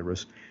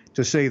coronavirus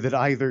to say that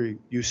either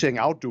you sing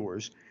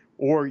outdoors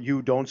or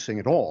you don't sing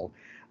at all.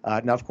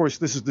 Now, of course,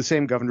 this is the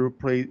same governor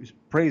who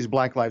praised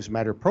Black Lives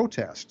Matter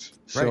protests.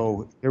 So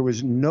Right. there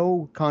was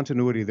no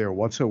continuity there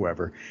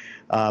whatsoever.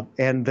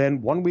 And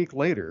then 1 week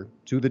later,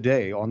 to the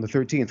day, on the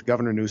 13th,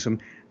 Governor Newsom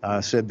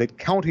said that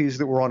counties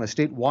that were on a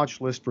state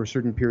watch list for a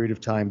certain period of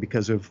time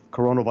because of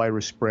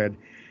coronavirus spread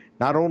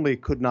not only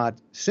could not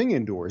sing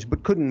indoors,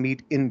 but couldn't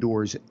meet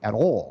indoors at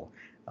all.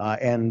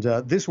 And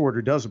this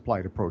order does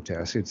apply to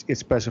protests. It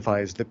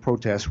specifies that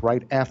protests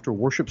right after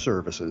worship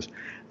services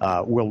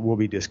will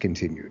be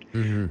discontinued.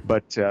 Mm-hmm.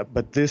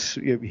 But this,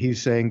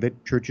 he's saying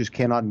that churches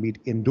cannot meet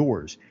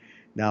indoors.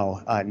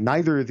 Now,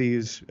 neither of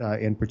these,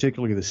 and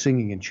particularly the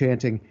singing and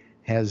chanting,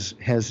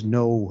 has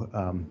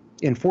no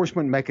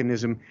enforcement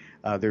mechanism.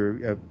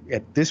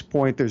 At this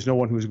point, there's no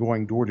one who's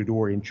going door to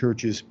door in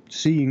churches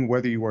seeing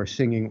whether you are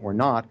singing or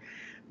not.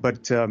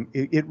 But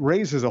it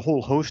raises a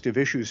whole host of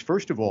issues.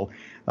 First of all,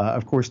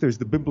 of course, there's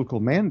the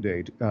biblical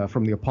mandate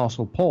from the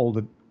Apostle Paul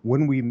that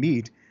when we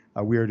meet,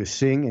 we are to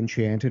sing and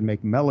chant and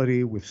make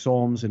melody with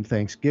psalms and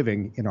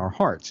thanksgiving in our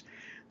hearts.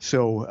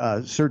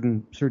 So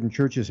certain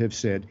churches have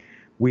said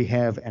we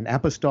have an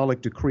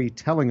apostolic decree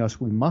telling us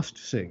we must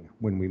sing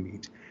when we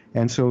meet.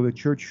 And so the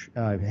church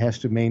has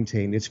to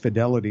maintain its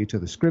fidelity to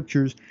the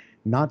scriptures,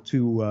 not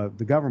to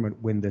the government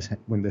when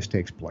this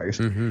takes place.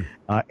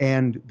 Mm-hmm.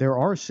 And there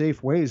are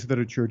safe ways that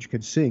a church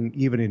could sing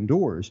even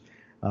indoors.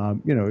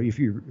 If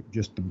you're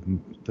just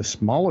the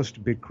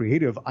smallest bit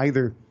creative,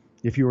 either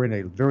if you're in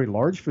a very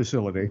large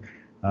facility,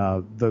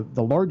 the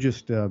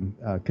largest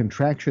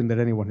contraction that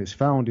anyone has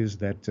found is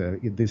that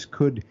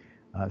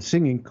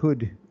singing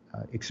could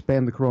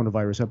expand the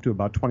coronavirus up to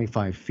about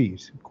 25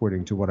 feet,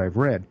 according to what I've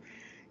read.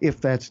 If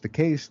that's the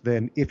case,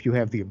 then if you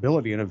have the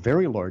ability in a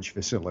very large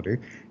facility,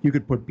 you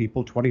could put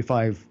people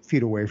 25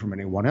 feet away from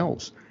anyone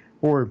else.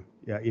 Or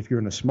if you're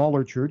in a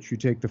smaller church, you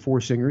take the four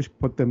singers,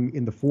 put them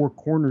in the four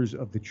corners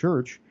of the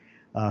church,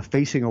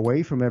 facing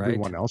away from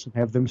everyone else, and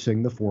have them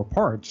sing the four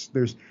parts.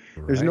 There's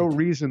no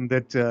reason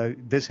that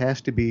this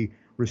has to be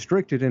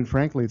restricted, and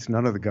frankly, it's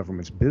none of the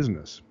government's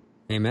business.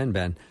 Amen,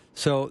 Ben.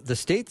 So the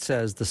state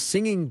says the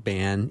singing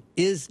ban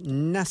is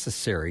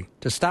necessary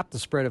to stop the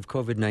spread of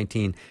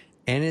COVID-19,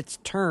 and its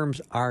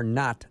terms are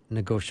not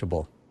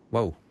negotiable.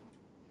 Whoa.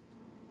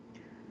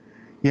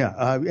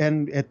 Yeah,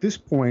 and at this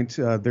point,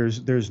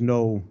 there's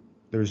no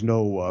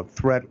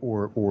threat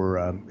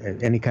or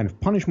any kind of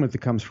punishment that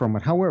comes from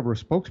it. However, a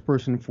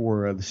spokesperson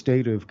for the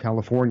state of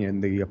California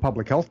and the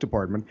public health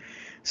department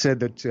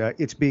said that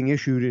it's being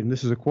issued, and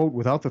this is a quote,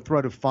 without the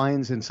threat of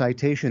fines and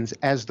citations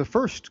as the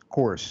first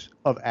course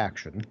of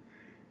action,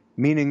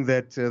 meaning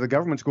that the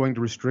government's going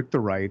to restrict the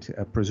right,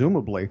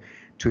 presumably,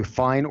 to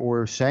fine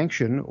or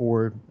sanction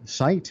or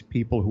cite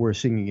people who are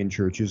singing in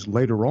churches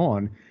later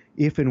on,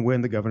 if and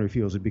when the governor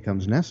feels it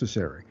becomes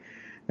necessary.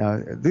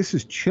 This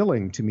is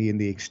chilling to me in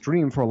the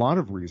extreme for a lot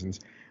of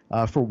reasons.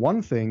 For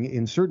one thing,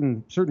 in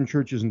certain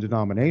churches and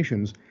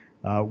denominations,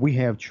 we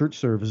have church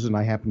services, and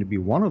I happen to be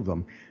one of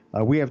them.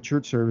 We have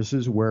church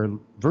services where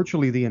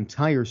virtually the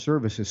entire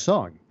service is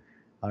sung.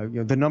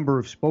 The number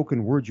of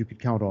spoken words you could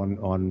count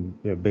on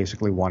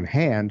basically one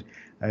hand.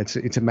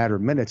 It's a matter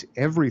of minutes.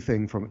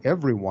 Everything from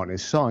everyone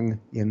is sung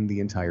in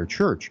the entire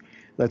church.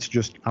 That's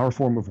just our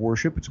form of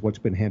worship. It's what's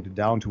been handed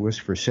down to us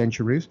for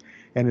centuries,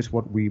 and it's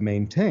what we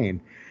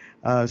maintain.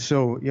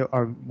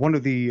 One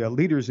of the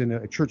leaders in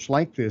a church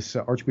like this,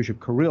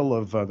 Archbishop Kirill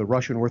of the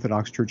Russian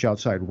Orthodox Church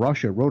outside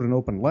Russia, wrote an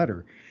open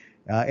letter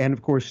And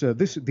of course,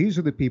 these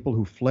are the people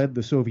who fled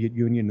the Soviet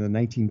Union in the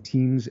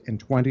 19-teens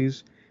and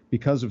 20s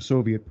because of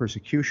Soviet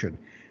persecution.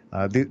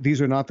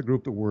 These are not the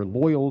group that were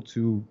loyal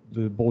to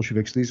the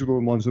Bolsheviks. These are the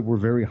ones that were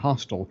very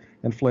hostile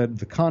and fled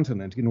the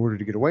continent in order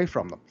to get away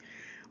from them.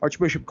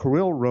 Archbishop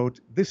Kirill wrote,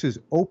 "This is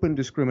open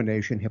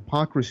discrimination,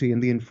 hypocrisy,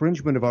 and the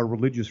infringement of our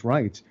religious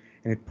rights,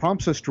 and it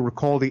prompts us to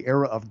recall the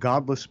era of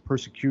godless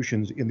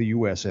persecutions in the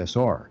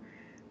USSR."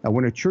 Now,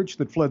 when a church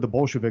that fled the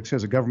Bolsheviks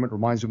has a government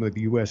reminds them of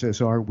the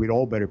USSR, we'd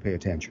all better pay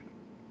attention.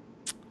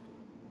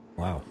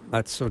 Wow,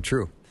 that's so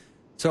true.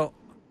 So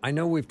I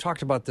know we've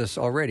talked about this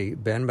already,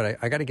 Ben, but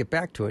I got to get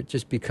back to it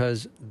just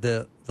because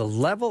the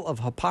level of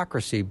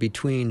hypocrisy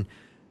between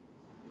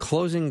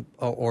closing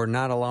or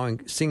not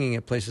allowing singing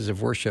at places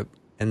of worship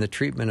and the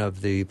treatment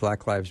of the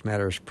Black Lives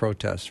Matter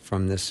protests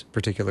from this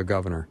particular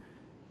governor,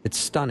 it's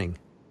stunning.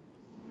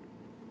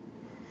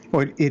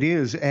 Well, it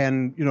is,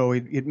 and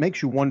it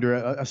makes you wonder.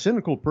 A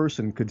cynical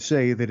person could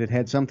say that it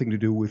had something to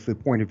do with the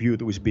point of view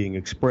that was being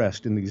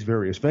expressed in these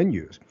various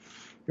venues.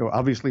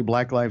 Obviously,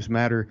 Black Lives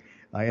Matter,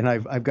 and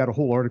I've got a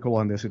whole article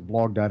on this at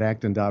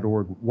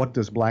blog.acton.org. What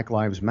does Black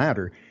Lives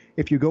Matter?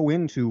 If you go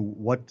into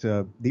what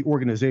the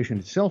organization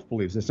itself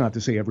believes, that's not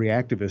to say every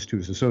activist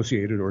who's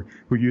associated or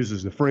who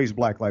uses the phrase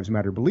Black Lives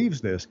Matter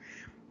believes this,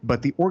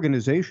 but the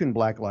organization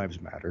Black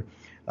Lives Matter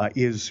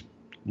is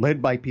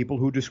led by people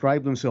who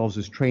describe themselves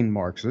as trained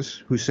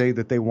Marxists, who say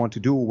that they want to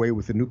do away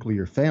with the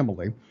nuclear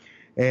family,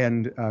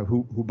 and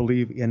who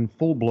believe in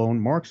full-blown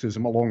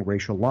Marxism along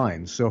racial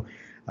lines. So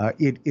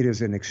it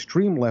is an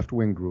extreme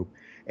left-wing group.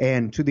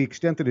 And to the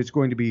extent that it's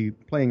going to be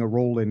playing a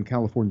role in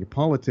California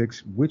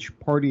politics, which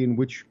party and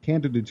which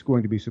candidate it's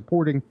going to be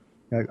supporting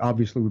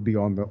obviously would be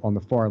on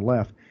the far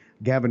left.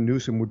 Gavin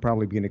Newsom would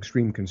probably be an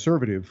extreme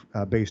conservative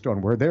based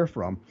on where they're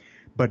from.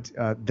 But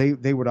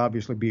they would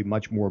obviously be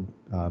much more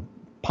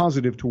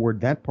positive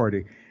toward that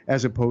party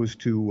as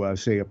opposed to,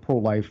 say, a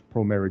pro-life,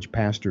 pro-marriage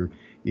pastor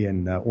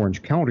in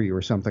Orange County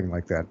or something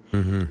like that.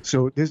 Mm-hmm.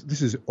 So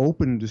this is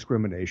open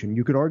discrimination.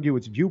 You could argue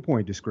it's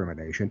viewpoint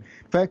discrimination.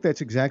 In fact,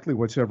 that's exactly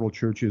what several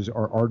churches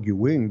are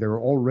arguing. There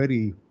are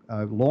already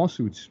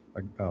lawsuits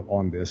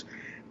on this.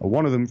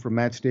 One of them from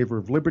Matt Staver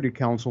of Liberty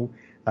Counsel.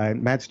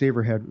 Matt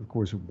Staver had, of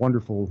course, a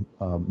wonderful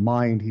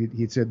mind.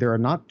 He said there are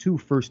not two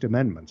First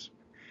Amendments.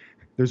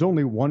 There's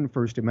only one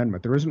First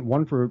Amendment. There isn't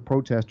one for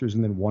protesters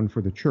and then one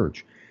for the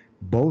church.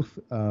 Both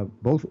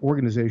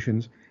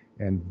organizations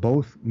and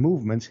both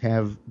movements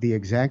have the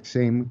exact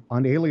same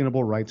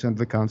unalienable rights under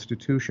the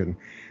Constitution,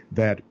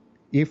 that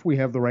if we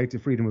have the right to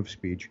freedom of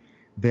speech,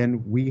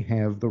 then we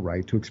have the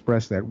right to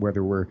express that,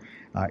 whether we're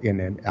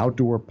in an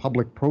outdoor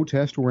public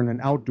protest or in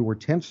an outdoor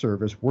tent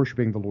service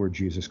worshiping the Lord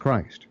Jesus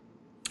Christ.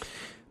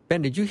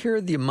 Ben, did you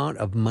hear the amount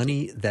of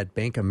money that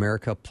Bank of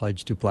America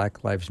pledged to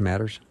Black Lives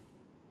Matter?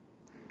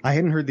 I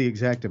hadn't heard the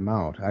exact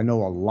amount. I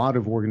know a lot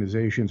of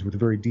organizations with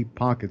very deep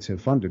pockets have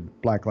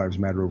funded Black Lives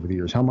Matter over the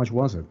years. How much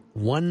was it?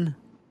 $1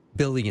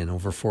 billion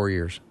over 4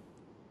 years.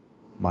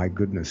 My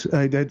goodness,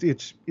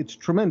 it's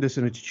tremendous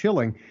and it's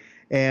chilling.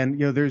 And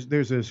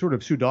there's a sort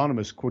of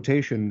pseudonymous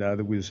quotation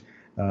that was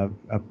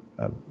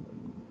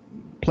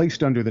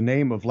placed under the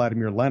name of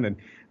Vladimir Lenin,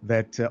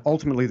 that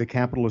ultimately the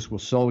capitalists will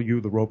sell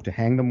you the rope to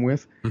hang them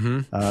with.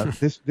 Mm-hmm.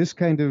 This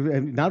kind of,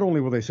 and not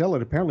only will they sell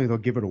it, apparently they'll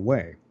give it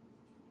away.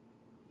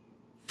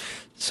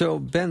 So,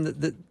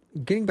 Ben,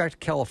 getting back to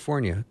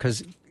California,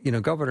 because,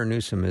 Governor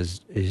Newsom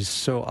is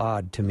so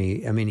odd to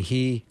me. I mean,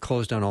 he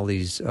closed down all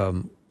these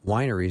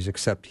wineries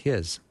except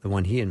the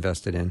one he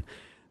invested in.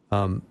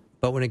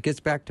 But when it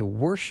gets back to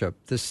worship,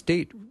 the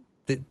state,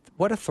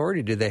 what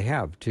authority do they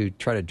have to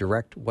try to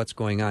direct what's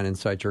going on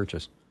inside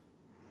churches?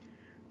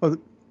 Well,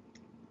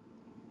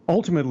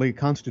 ultimately,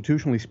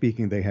 constitutionally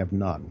speaking, they have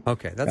none.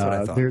 Okay, that's what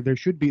I thought. There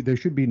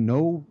should be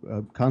no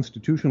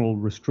constitutional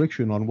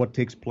restriction on what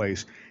takes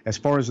place as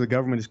far as the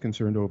government is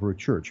concerned over a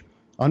church.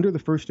 Under the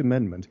First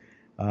Amendment,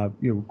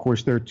 of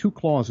course, there are two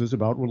clauses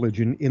about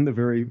religion in the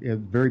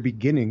very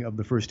beginning of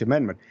the First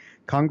Amendment.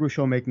 Congress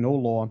shall make no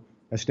law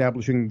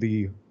establishing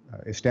the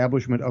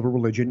establishment of a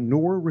religion,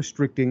 nor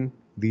restricting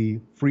the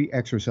free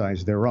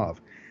exercise thereof.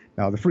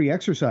 Now, the free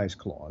exercise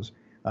clause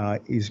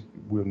is,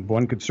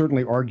 one could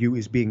certainly argue,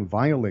 is being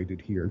violated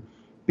here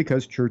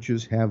because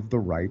churches have the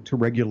right to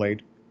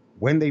regulate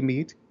when they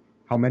meet,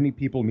 how many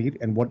people meet,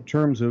 and what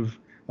terms of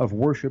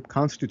worship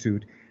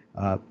constitute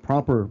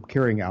proper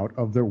carrying out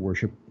of their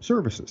worship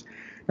services.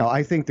 Now,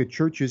 I think that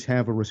churches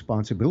have a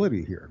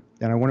responsibility here,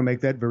 and I want to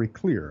make that very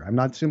clear. I'm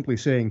not simply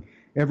saying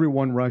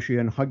everyone rush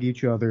in, hug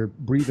each other,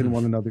 breathe in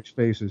one another's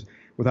faces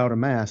without a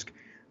mask.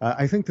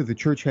 I think that the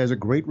church has a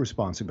great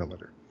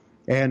responsibility.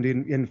 And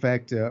in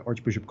fact,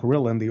 Archbishop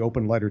Kirill, in the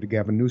open letter to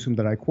Gavin Newsom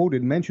that I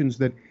quoted, mentions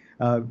that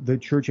the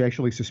church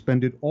actually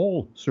suspended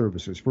all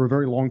services for a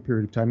very long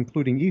period of time,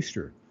 including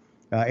Easter.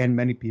 And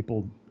many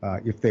people,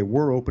 if they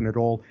were open at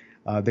all,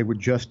 they would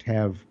just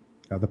have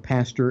the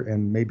pastor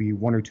and maybe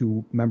one or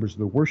two members of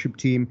the worship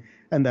team,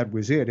 and that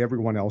was it.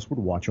 Everyone else would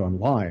watch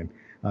online.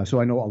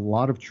 So I know a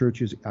lot of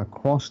churches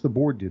across the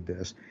board did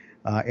this,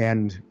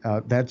 and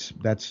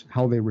that's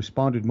how they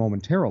responded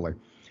momentarily.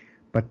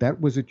 But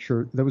that was a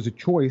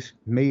choice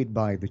made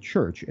by the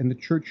church, and the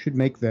church should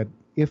make that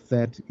if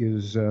that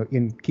is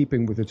in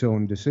keeping with its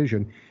own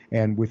decision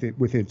and with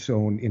its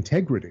own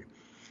integrity.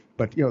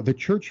 But the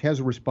church has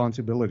a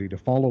responsibility to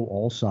follow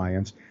all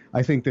science.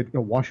 I think that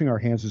washing our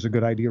hands is a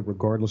good idea,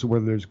 regardless of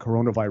whether there's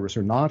coronavirus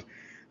or not.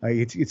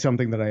 It's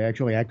something that I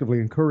actually actively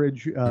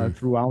encourage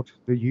throughout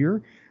the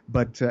year.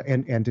 But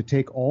and to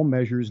take all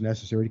measures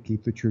necessary to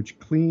keep the church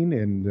clean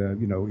and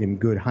in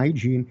good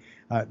hygiene.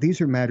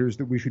 These are matters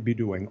that we should be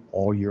doing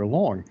all year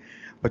long.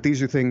 But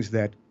these are things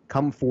that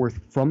come forth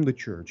from the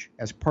church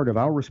as part of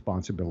our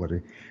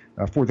responsibility.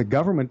 For the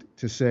government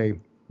to say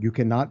you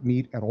cannot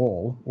meet at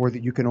all, or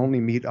that you can only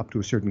meet up to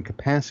a certain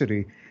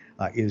capacity,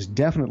 is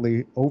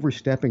definitely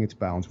overstepping its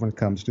bounds when it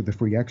comes to the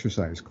free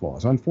exercise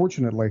clause.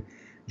 Unfortunately,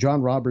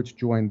 John Roberts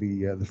joined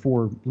the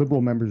 4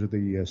 liberal members of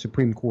the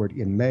Supreme Court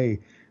in May,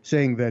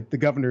 saying that the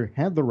governor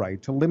had the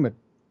right to limit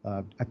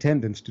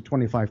attendance to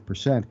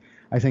 25%.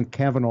 I think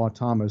Kavanaugh,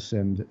 Thomas,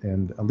 and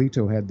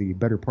Alito had the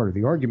better part of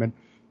the argument,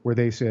 where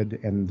they said,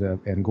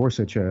 and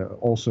Gorsuch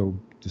also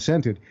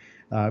dissented,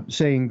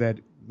 saying that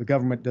the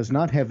government does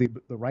not have the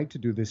right to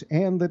do this,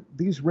 and that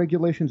these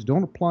regulations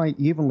don't apply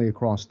evenly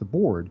across the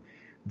board.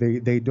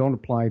 They don't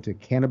apply to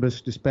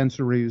cannabis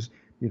dispensaries.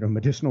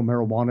 Medicinal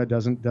marijuana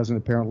doesn't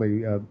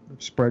apparently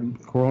spread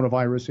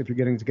coronavirus if you're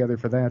getting together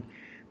for that,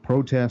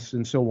 protests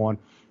and so on.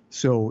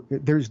 So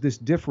there's this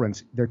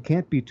difference. There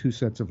can't be 2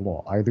 sets of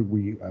law. Either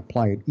we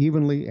apply it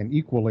evenly and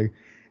equally,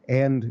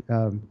 and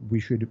we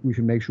should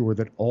make sure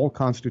that all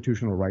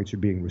constitutional rights are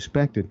being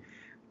respected.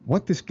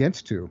 What this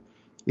gets to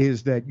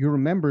is that you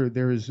remember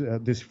there is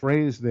this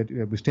phrase that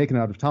was taken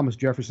out of Thomas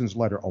Jefferson's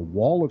letter, a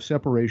wall of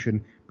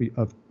separation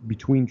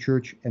between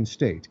church and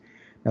state.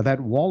 Now,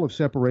 that wall of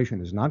separation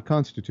is not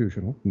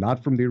constitutional,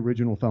 not from the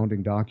original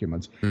founding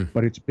documents,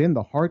 but it's been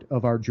the heart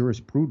of our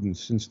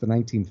jurisprudence since the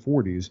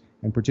 1940s,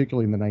 and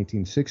particularly in the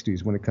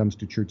 1960s when it comes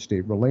to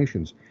church-state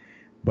relations.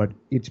 But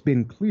it's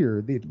been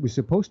clear that it was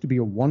supposed to be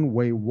a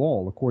one-way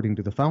wall, according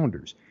to the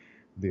founders.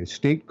 The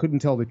state couldn't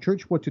tell the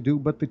church what to do,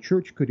 but the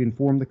church could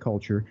inform the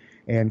culture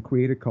and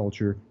create a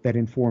culture that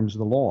informs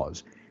the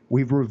laws.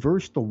 We've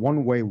reversed the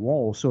one-way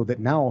wall so that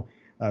now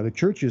the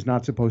church is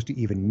not supposed to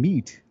even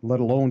meet,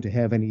 let alone to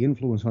have any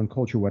influence on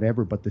culture,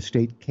 whatever, but the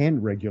state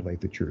can regulate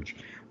the church.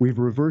 We've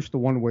reversed the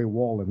one-way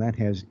wall, and that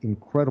has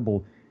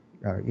incredibly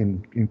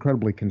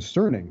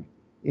concerning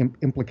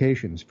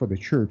implications for the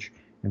church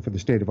and for the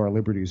state of our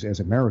liberties as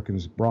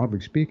Americans,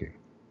 broadly speaking.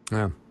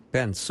 Yeah.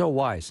 Ben, so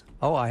wise.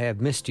 Oh, I have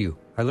missed you.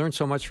 I learned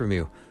so much from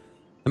you.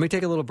 Let me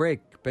take a little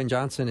break. Ben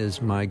Johnson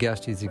is my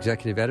guest. He's the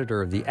executive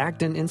editor of the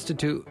Acton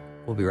Institute.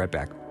 We'll be right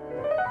back.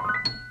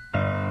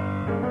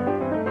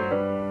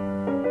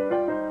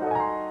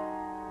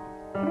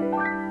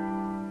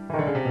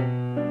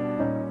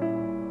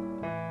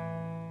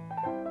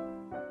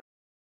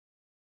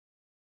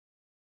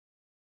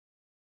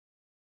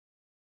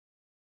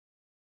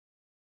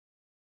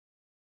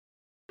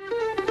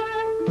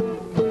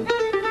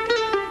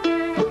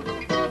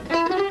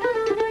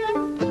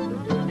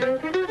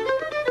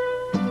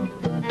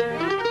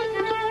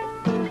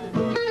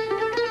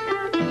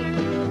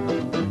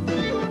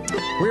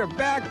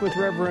 With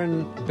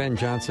Reverend Ben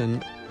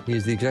Johnson.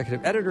 He's the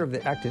executive editor of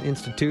the Acton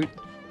Institute.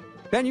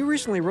 Ben, you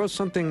recently wrote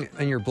something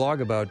in your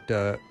blog about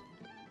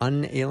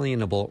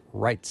unalienable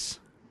rights.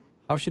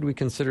 How should we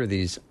consider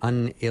these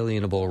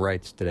unalienable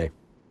rights today?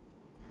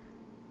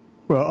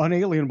 Well,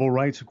 unalienable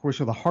rights, of course,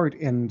 are the heart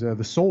and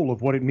the soul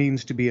of what it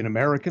means to be an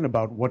American,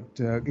 about what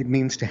it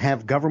means to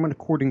have government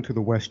according to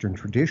the Western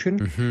tradition.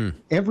 Mm-hmm.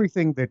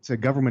 Everything that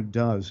government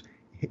does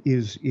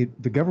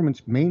the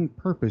government's main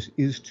purpose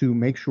is to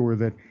make sure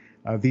that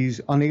these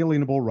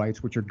unalienable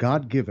rights, which are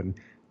God-given,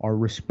 are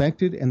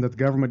respected and that the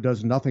government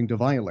does nothing to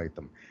violate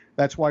them.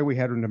 That's why we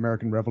had an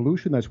American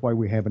Revolution. That's why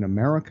we have an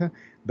America.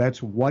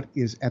 That's what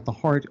is at the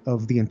heart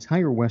of the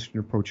entire Western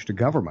approach to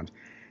government.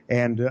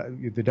 And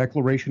the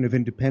Declaration of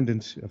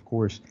Independence, of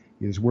course,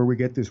 is where we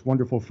get this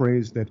wonderful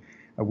phrase that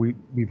we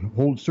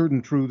hold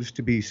certain truths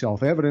to be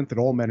self-evident, that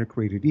all men are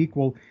created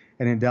equal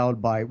and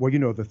endowed by, well, you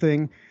know the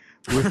thing,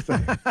 with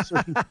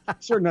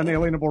certain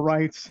unalienable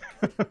rights.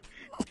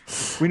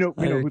 We know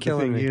who the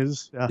thing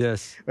is.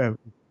 Yes.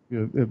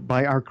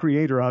 By our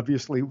Creator,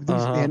 obviously.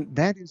 And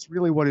that is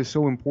really what is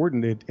so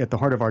important at the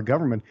heart of our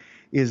government,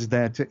 is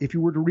that if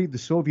you were to read the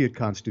Soviet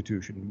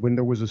Constitution, when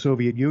there was a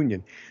Soviet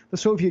Union, the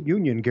Soviet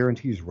Union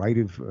guarantees right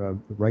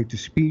to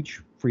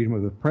speech, freedom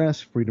of the press,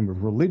 freedom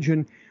of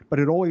religion, but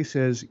it always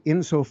says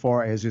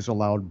insofar as is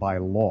allowed by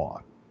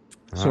law.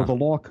 So the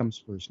law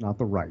comes first, not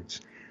the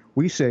rights.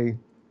 We say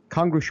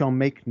Congress shall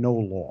make no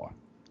law,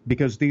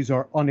 because these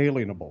are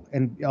unalienable.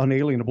 And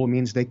unalienable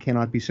means they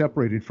cannot be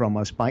separated from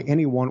us by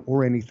anyone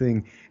or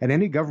anything. And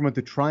any government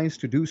that tries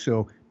to do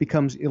so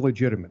becomes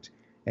illegitimate.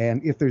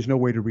 And if there's no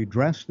way to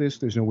redress this,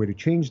 there's no way to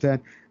change that,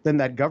 then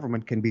that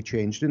government can be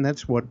changed. And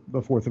that's what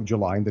the 4th of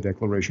July and the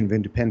Declaration of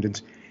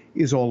Independence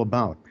is all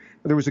about.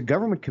 There was a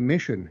government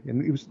commission,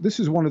 and this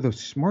is one of the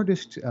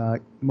smartest,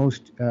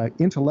 most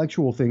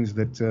intellectual things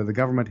that the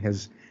government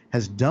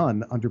has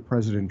done under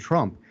President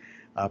Trump.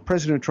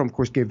 President Trump, of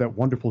course, gave that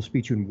wonderful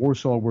speech in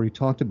Warsaw where he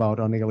talked about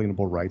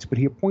unalienable rights, but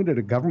he appointed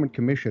a government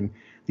commission,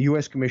 the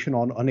U.S. Commission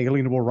on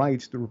Unalienable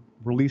Rights, that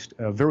released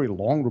a very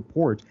long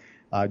report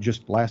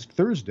just last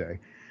Thursday.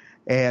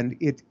 And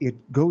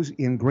it goes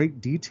in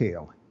great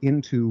detail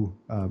into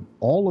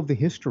all of the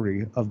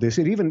history of this.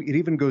 It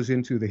even goes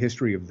into the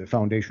history of the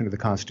foundation of the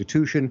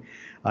Constitution.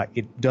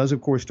 It does,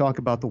 of course, talk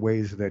about the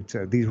ways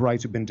that these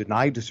rights have been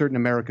denied to certain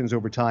Americans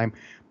over time,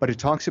 but it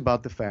talks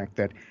about the fact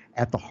that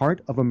at the heart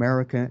of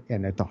America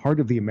and at the heart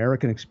of the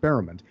American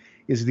experiment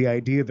is the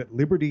idea that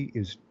liberty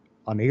is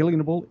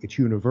unalienable, it's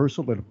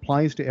universal, it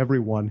applies to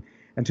everyone,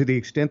 and to the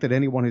extent that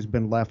anyone has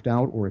been left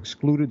out or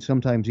excluded,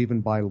 sometimes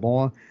even by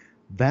law,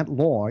 that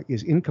law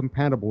is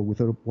incompatible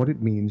with what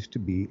it means to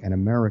be an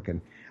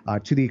American.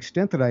 To the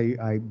extent that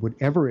I would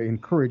ever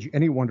encourage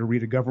anyone to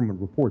read a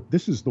government report,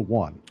 this is the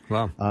one.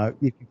 Wow.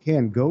 If you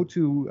can, go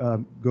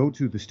to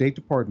the State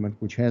Department,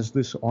 which has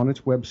this on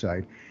its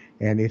website,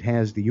 and it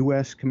has the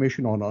U.S.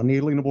 Commission on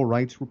Unalienable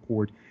Rights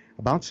report,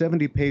 about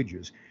 70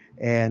 pages.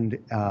 And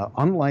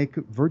unlike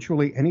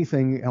virtually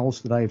anything else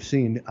that I have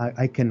seen,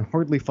 I can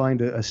hardly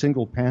find a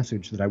single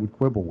passage that I would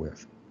quibble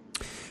with.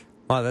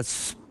 Wow,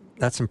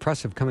 that's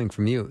impressive coming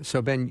from you.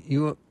 So, Ben,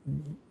 you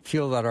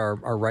feel that our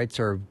rights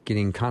are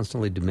getting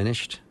constantly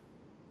diminished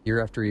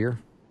year after year?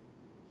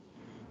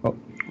 Well,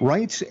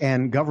 rights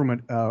and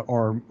government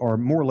are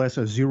more or less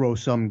a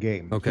zero-sum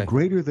game. Okay. The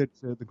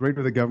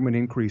greater the government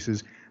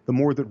increases, the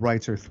more that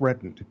rights are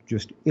threatened,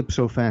 just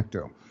ipso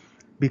facto,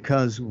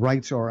 because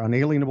rights are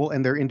unalienable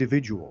and they're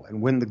individual.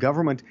 And when the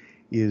government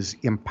is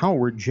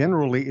empowered,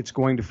 generally it's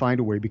going to find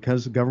a way,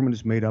 because the government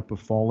is made up of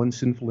fallen,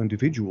 sinful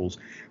individuals,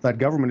 that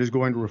government is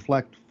going to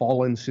reflect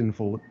fallen,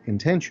 sinful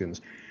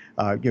intentions.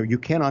 You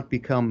can't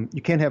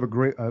have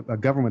a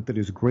government that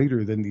is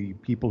greater than the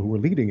people who are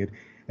leading it.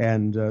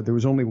 And there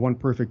was only one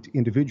perfect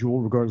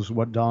individual, regardless of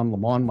what Don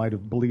Lemon might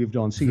have believed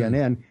on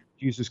CNN.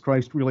 Jesus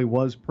Christ really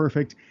was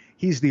perfect.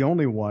 He's the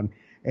only one.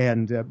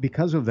 And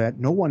because of that,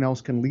 no one else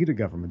can lead a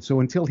government. So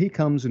until he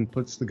comes and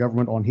puts the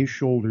government on his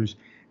shoulders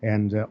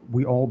and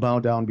we all bow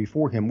down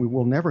before him, we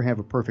will never have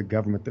a perfect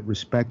government that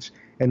respects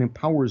and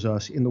empowers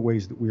us in the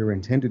ways that we are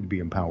intended to be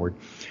empowered.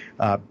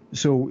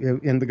 So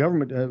in the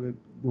government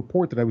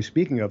report that I was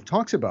speaking of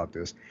talks about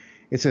this.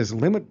 It says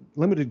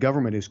limited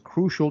government is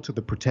crucial to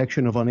the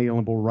protection of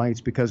unalienable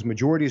rights because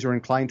majorities are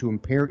inclined to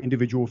impair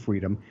individual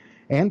freedom,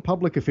 and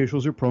public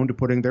officials are prone to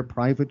putting their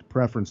private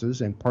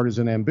preferences and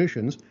partisan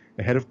ambitions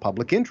ahead of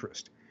public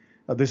interest.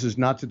 This is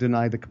not to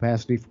deny the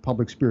capacity for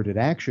public-spirited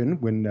action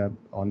when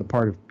on the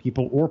part of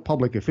people or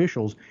public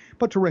officials,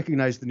 but to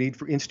recognize the need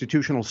for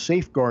institutional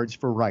safeguards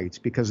for rights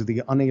because of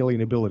the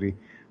unalienability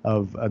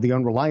of the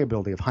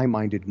unreliability of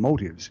high-minded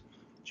motives.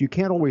 So you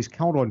can't always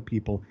count on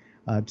people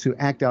to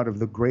act out of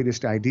the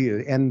greatest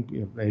idea.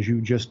 And as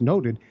you just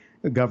noted,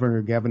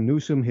 Governor Gavin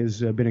Newsom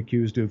has been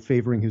accused of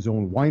favoring his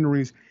own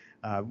wineries.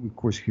 Of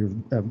course, here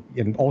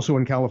and also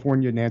in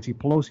California, Nancy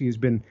Pelosi has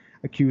been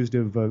accused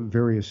of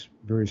various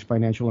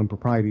financial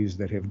improprieties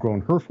that have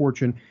grown her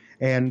fortune.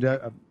 And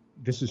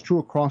this is true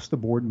across the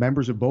board.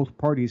 Members of both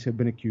parties have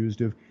been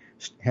accused of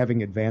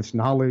having advanced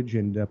knowledge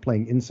and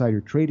playing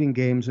insider trading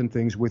games and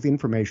things with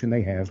information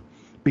they have,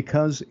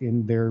 because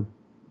in their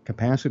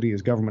capacity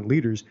as government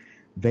leaders,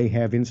 they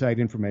have inside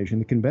information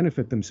that can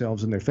benefit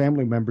themselves and their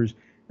family members,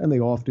 and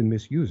they often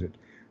misuse it.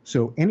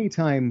 So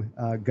anytime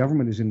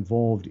government is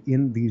involved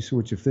in these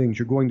sorts of things,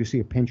 you're going to see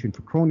a penchant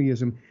for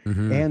cronyism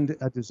and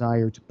a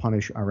desire to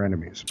punish our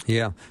enemies.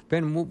 Yeah.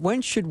 Ben,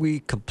 when should we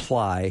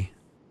comply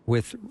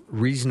with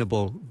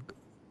reasonable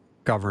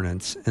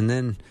governance? And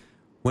then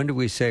when do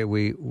we say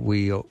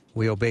we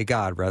obey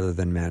God rather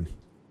than man?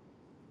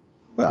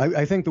 Well,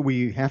 I think that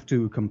we have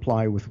to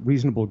comply with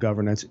reasonable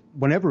governance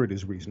whenever it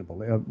is reasonable,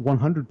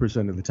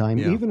 100% of the time,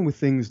 even with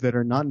things that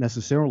are not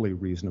necessarily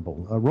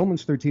reasonable.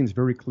 Romans 13 is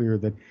very clear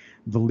that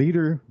the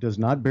leader does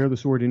not bear the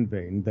sword in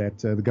vain, that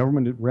the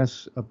government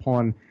rests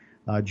upon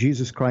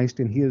Jesus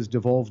Christ, and he has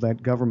devolved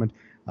that government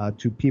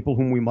to people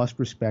whom we must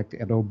respect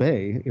and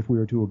obey if we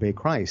are to obey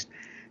Christ.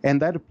 And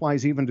that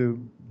applies even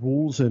to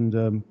rules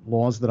and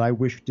laws that I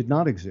wish did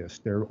not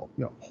exist. There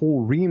are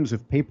whole reams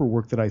of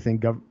paperwork that I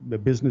think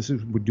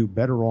businesses would do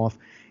better off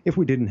if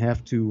we didn't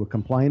have to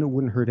comply, and it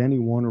wouldn't hurt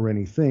anyone or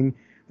anything.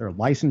 There are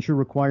licensure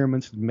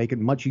requirements that make it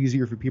much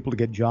easier for people to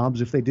get jobs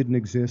if they didn't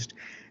exist,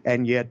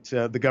 and yet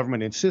the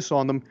government insists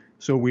on them,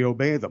 so we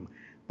obey them.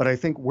 But I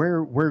think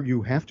where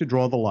you have to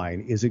draw the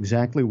line is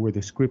exactly where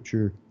the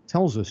Scripture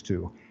tells us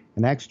to.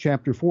 In Acts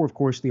chapter 4, of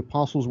course, the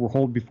apostles were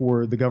hauled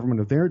before the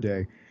government of their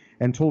day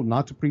and told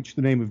not to preach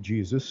the name of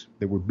Jesus.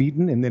 They were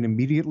beaten and then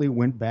immediately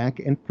went back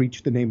and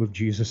preached the name of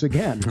Jesus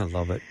again. I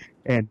love it.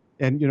 And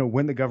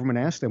when the government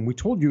asked them, we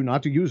told you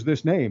not to use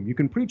this name. You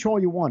can preach all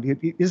you want.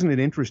 Isn't it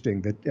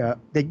interesting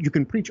that you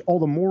can preach all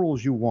the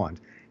morals you want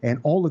and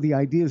all of the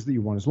ideas that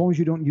you want, as long as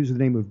you don't use the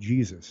name of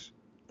Jesus,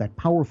 that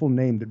powerful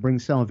name that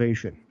brings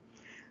salvation.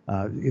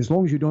 As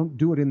long as you don't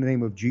do it in the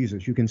name of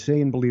Jesus, you can say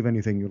and believe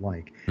anything you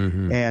like.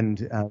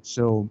 And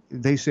so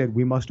they said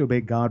we must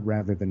obey God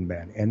rather than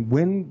man. And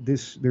when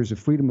there's a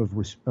freedom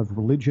of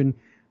religion,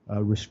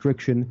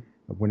 restriction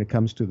when it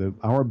comes to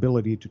our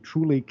ability to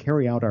truly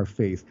carry out our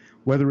faith,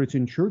 whether it's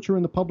in church or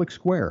in the public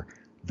square.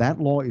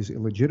 That law is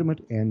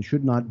illegitimate and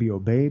should not be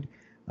obeyed,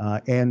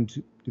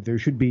 and there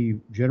should be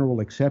general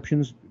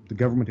exceptions. The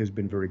government has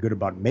been very good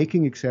about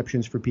making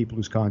exceptions for people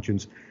whose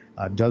conscience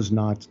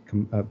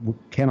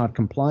cannot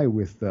comply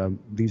with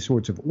these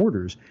sorts of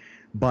orders.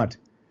 But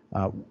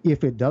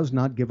if it does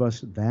not give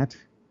us that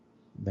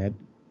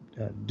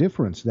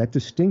difference, that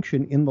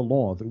distinction in the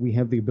law, that we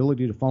have the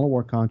ability to follow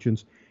our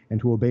conscience and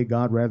to obey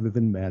God rather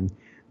than men,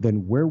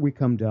 then where we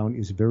come down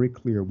is very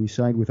clear. We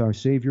side with our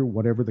Savior,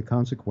 whatever the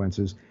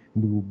consequences,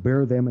 and we will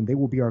bear them, and they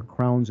will be our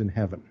crowns in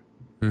heaven.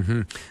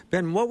 Mm-hmm.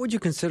 Ben, what would you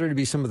consider to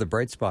be some of the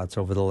bright spots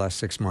over the last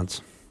 6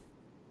 months?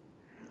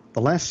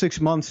 The last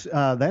 6 months,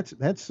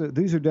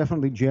 these are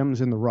definitely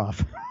gems in the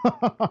rough.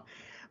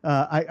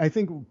 I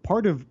think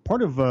part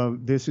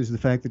of this is the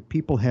fact that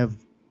people have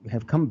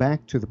come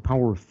back to the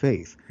power of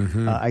faith.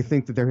 Mm-hmm. I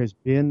think that there has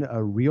been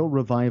a real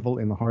revival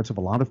in the hearts of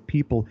a lot of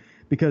people,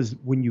 because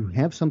when you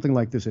have something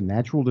like this, a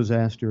natural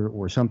disaster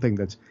or something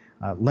that's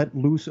let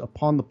loose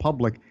upon the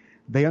public,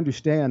 they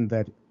understand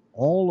that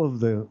all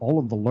of the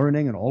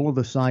learning and all of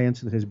the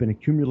science that has been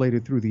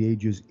accumulated through the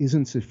ages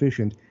isn't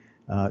sufficient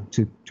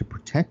to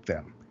protect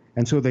them.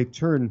 And so they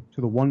turn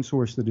to the one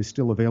source that is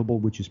still available,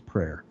 which is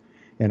prayer.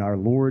 And our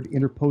Lord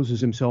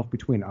interposes himself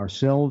between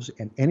ourselves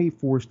and any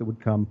force that would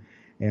come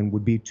and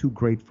would be too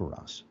great for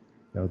us.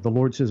 The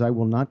Lord says, I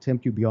will not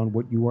tempt you beyond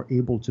what you are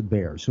able to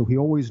bear. So he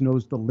always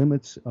knows the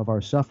limits of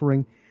our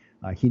suffering.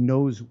 He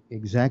knows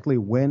exactly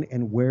when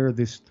and where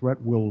this threat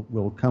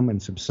will come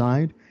and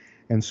subside.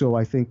 And so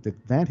I think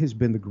that has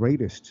been the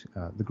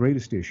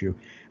greatest issue.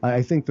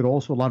 I think that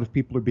also a lot of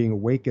people are being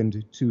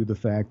awakened to the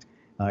fact,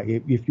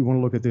 if you want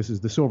to look at this as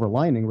the silver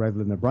lining rather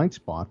than the bright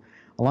spot,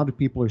 a lot of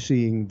people are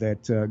seeing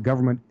that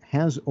government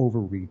has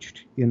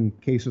overreached in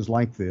cases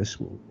like this,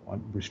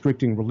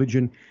 restricting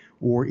religion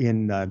or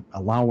in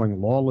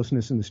allowing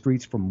lawlessness in the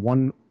streets from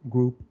one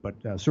group. But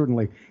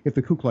certainly if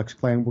the Ku Klux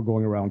Klan were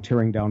going around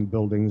tearing down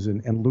buildings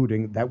and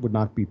looting, that would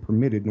not be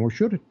permitted, nor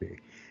should it be.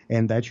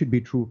 And that should be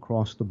true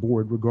across the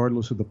board,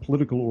 regardless of the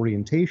political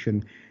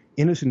orientation.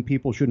 Innocent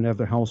people shouldn't have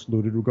their house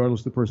looted, regardless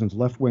of the person's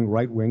left-wing,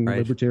 right-wing, right,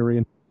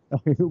 libertarian,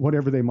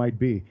 whatever they might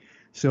be.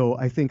 So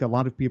I think a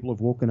lot of people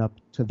have woken up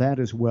to that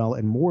as well,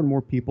 and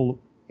more people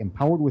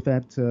empowered with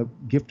that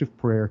gift of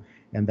prayer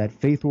and that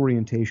faith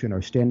orientation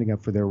are standing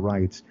up for their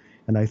rights.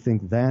 And I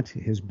think that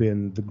has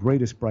been the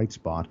greatest bright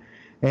spot.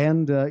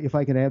 And if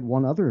I can add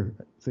one other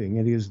thing,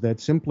 it is that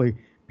simply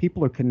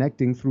people are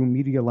connecting through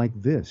media like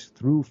this,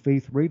 through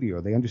Faith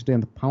Radio. They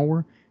understand the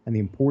power and the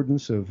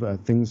importance of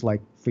things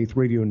like Faith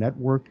Radio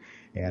Network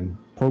and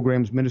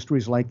programs,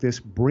 ministries like this,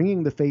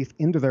 bringing the faith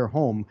into their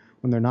home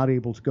when they're not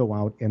able to go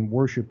out and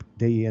worship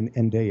day in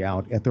and day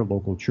out at their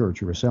local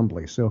church or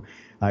assembly. So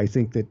I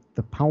think that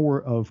the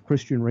power of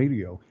Christian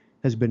radio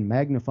has been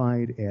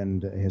magnified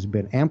and has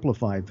been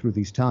amplified through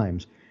these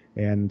times.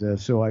 And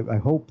so I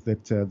hope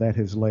that that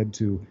has led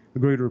to a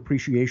greater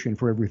appreciation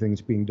for everything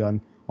that's being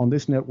done on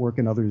this network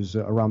and others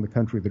around the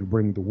country that are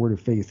bringing the word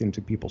of faith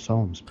into people's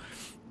homes.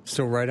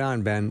 So right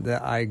on, Ben.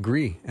 I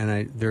agree.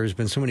 And there's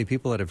been so many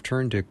people that have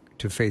turned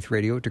to Faith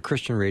Radio, to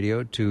Christian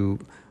radio, to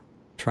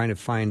trying to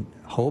find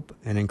hope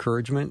and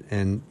encouragement.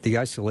 And the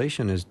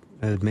isolation is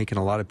making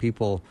a lot of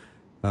people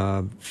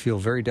feel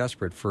very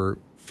desperate for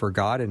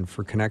God and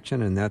for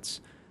connection. And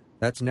that's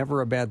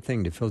never a bad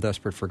thing, to feel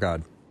desperate for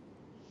God.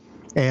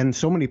 And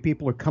so many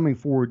people are coming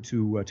forward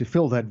to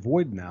fill that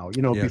void now.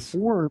 You know, yes.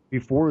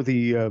 before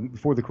the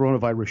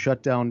coronavirus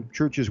shutdown,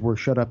 churches were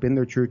shut up in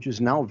their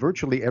churches. Now,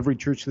 virtually every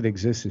church that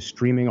exists is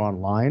streaming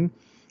online.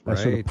 Right.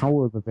 So the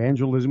power of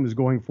evangelism is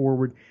going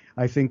forward.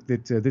 I think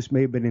that this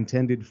may have been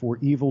intended for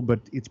evil, but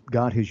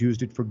God has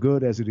used it for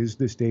good, as it is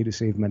this day, to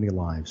save many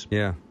lives.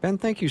 Yeah, Ben,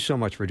 thank you so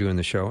much for doing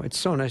the show. It's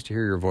so nice to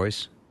hear your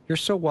voice. You're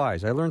so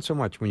wise. I learn so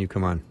much when you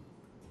come on.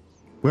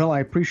 Well,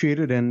 I appreciate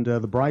it, and the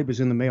bribe is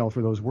in the mail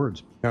for those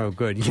words. Oh,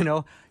 good. You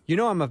know,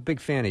 I'm a big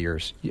fan of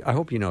yours. I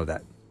hope you know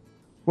that.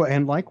 Well,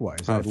 and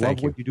likewise, I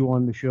love what you do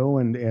on the show,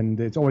 and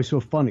it's always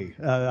so funny.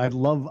 I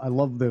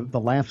love the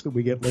laughs that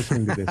we get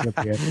listening to this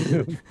every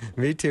afternoon.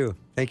 Me too.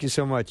 Thank you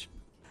so much.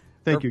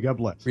 Thank you. God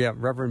bless. Yeah,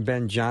 Reverend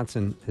Ben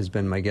Johnson has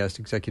been my guest,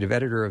 executive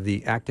editor of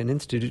the Acton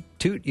Institute.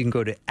 You can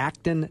go to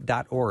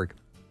acton.org,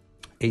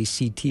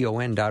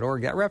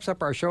 acton.org. That wraps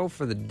up our show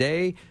for the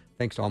day.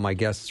 Thanks to all my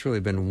guests. It's really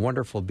been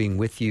wonderful being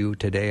with you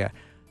today.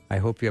 I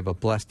hope you have a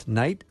blessed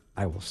night.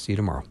 I will see you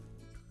tomorrow.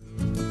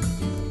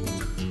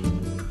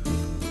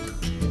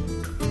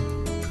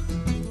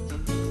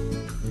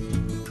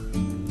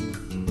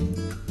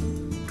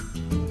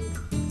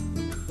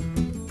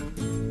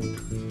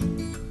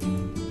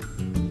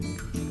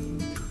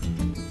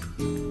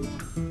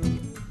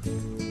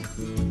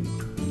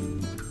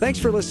 Thanks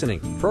for listening.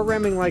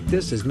 Programming like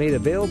this is made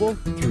available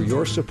through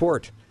your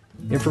support.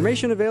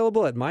 Information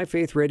available at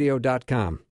myfaithradio.com.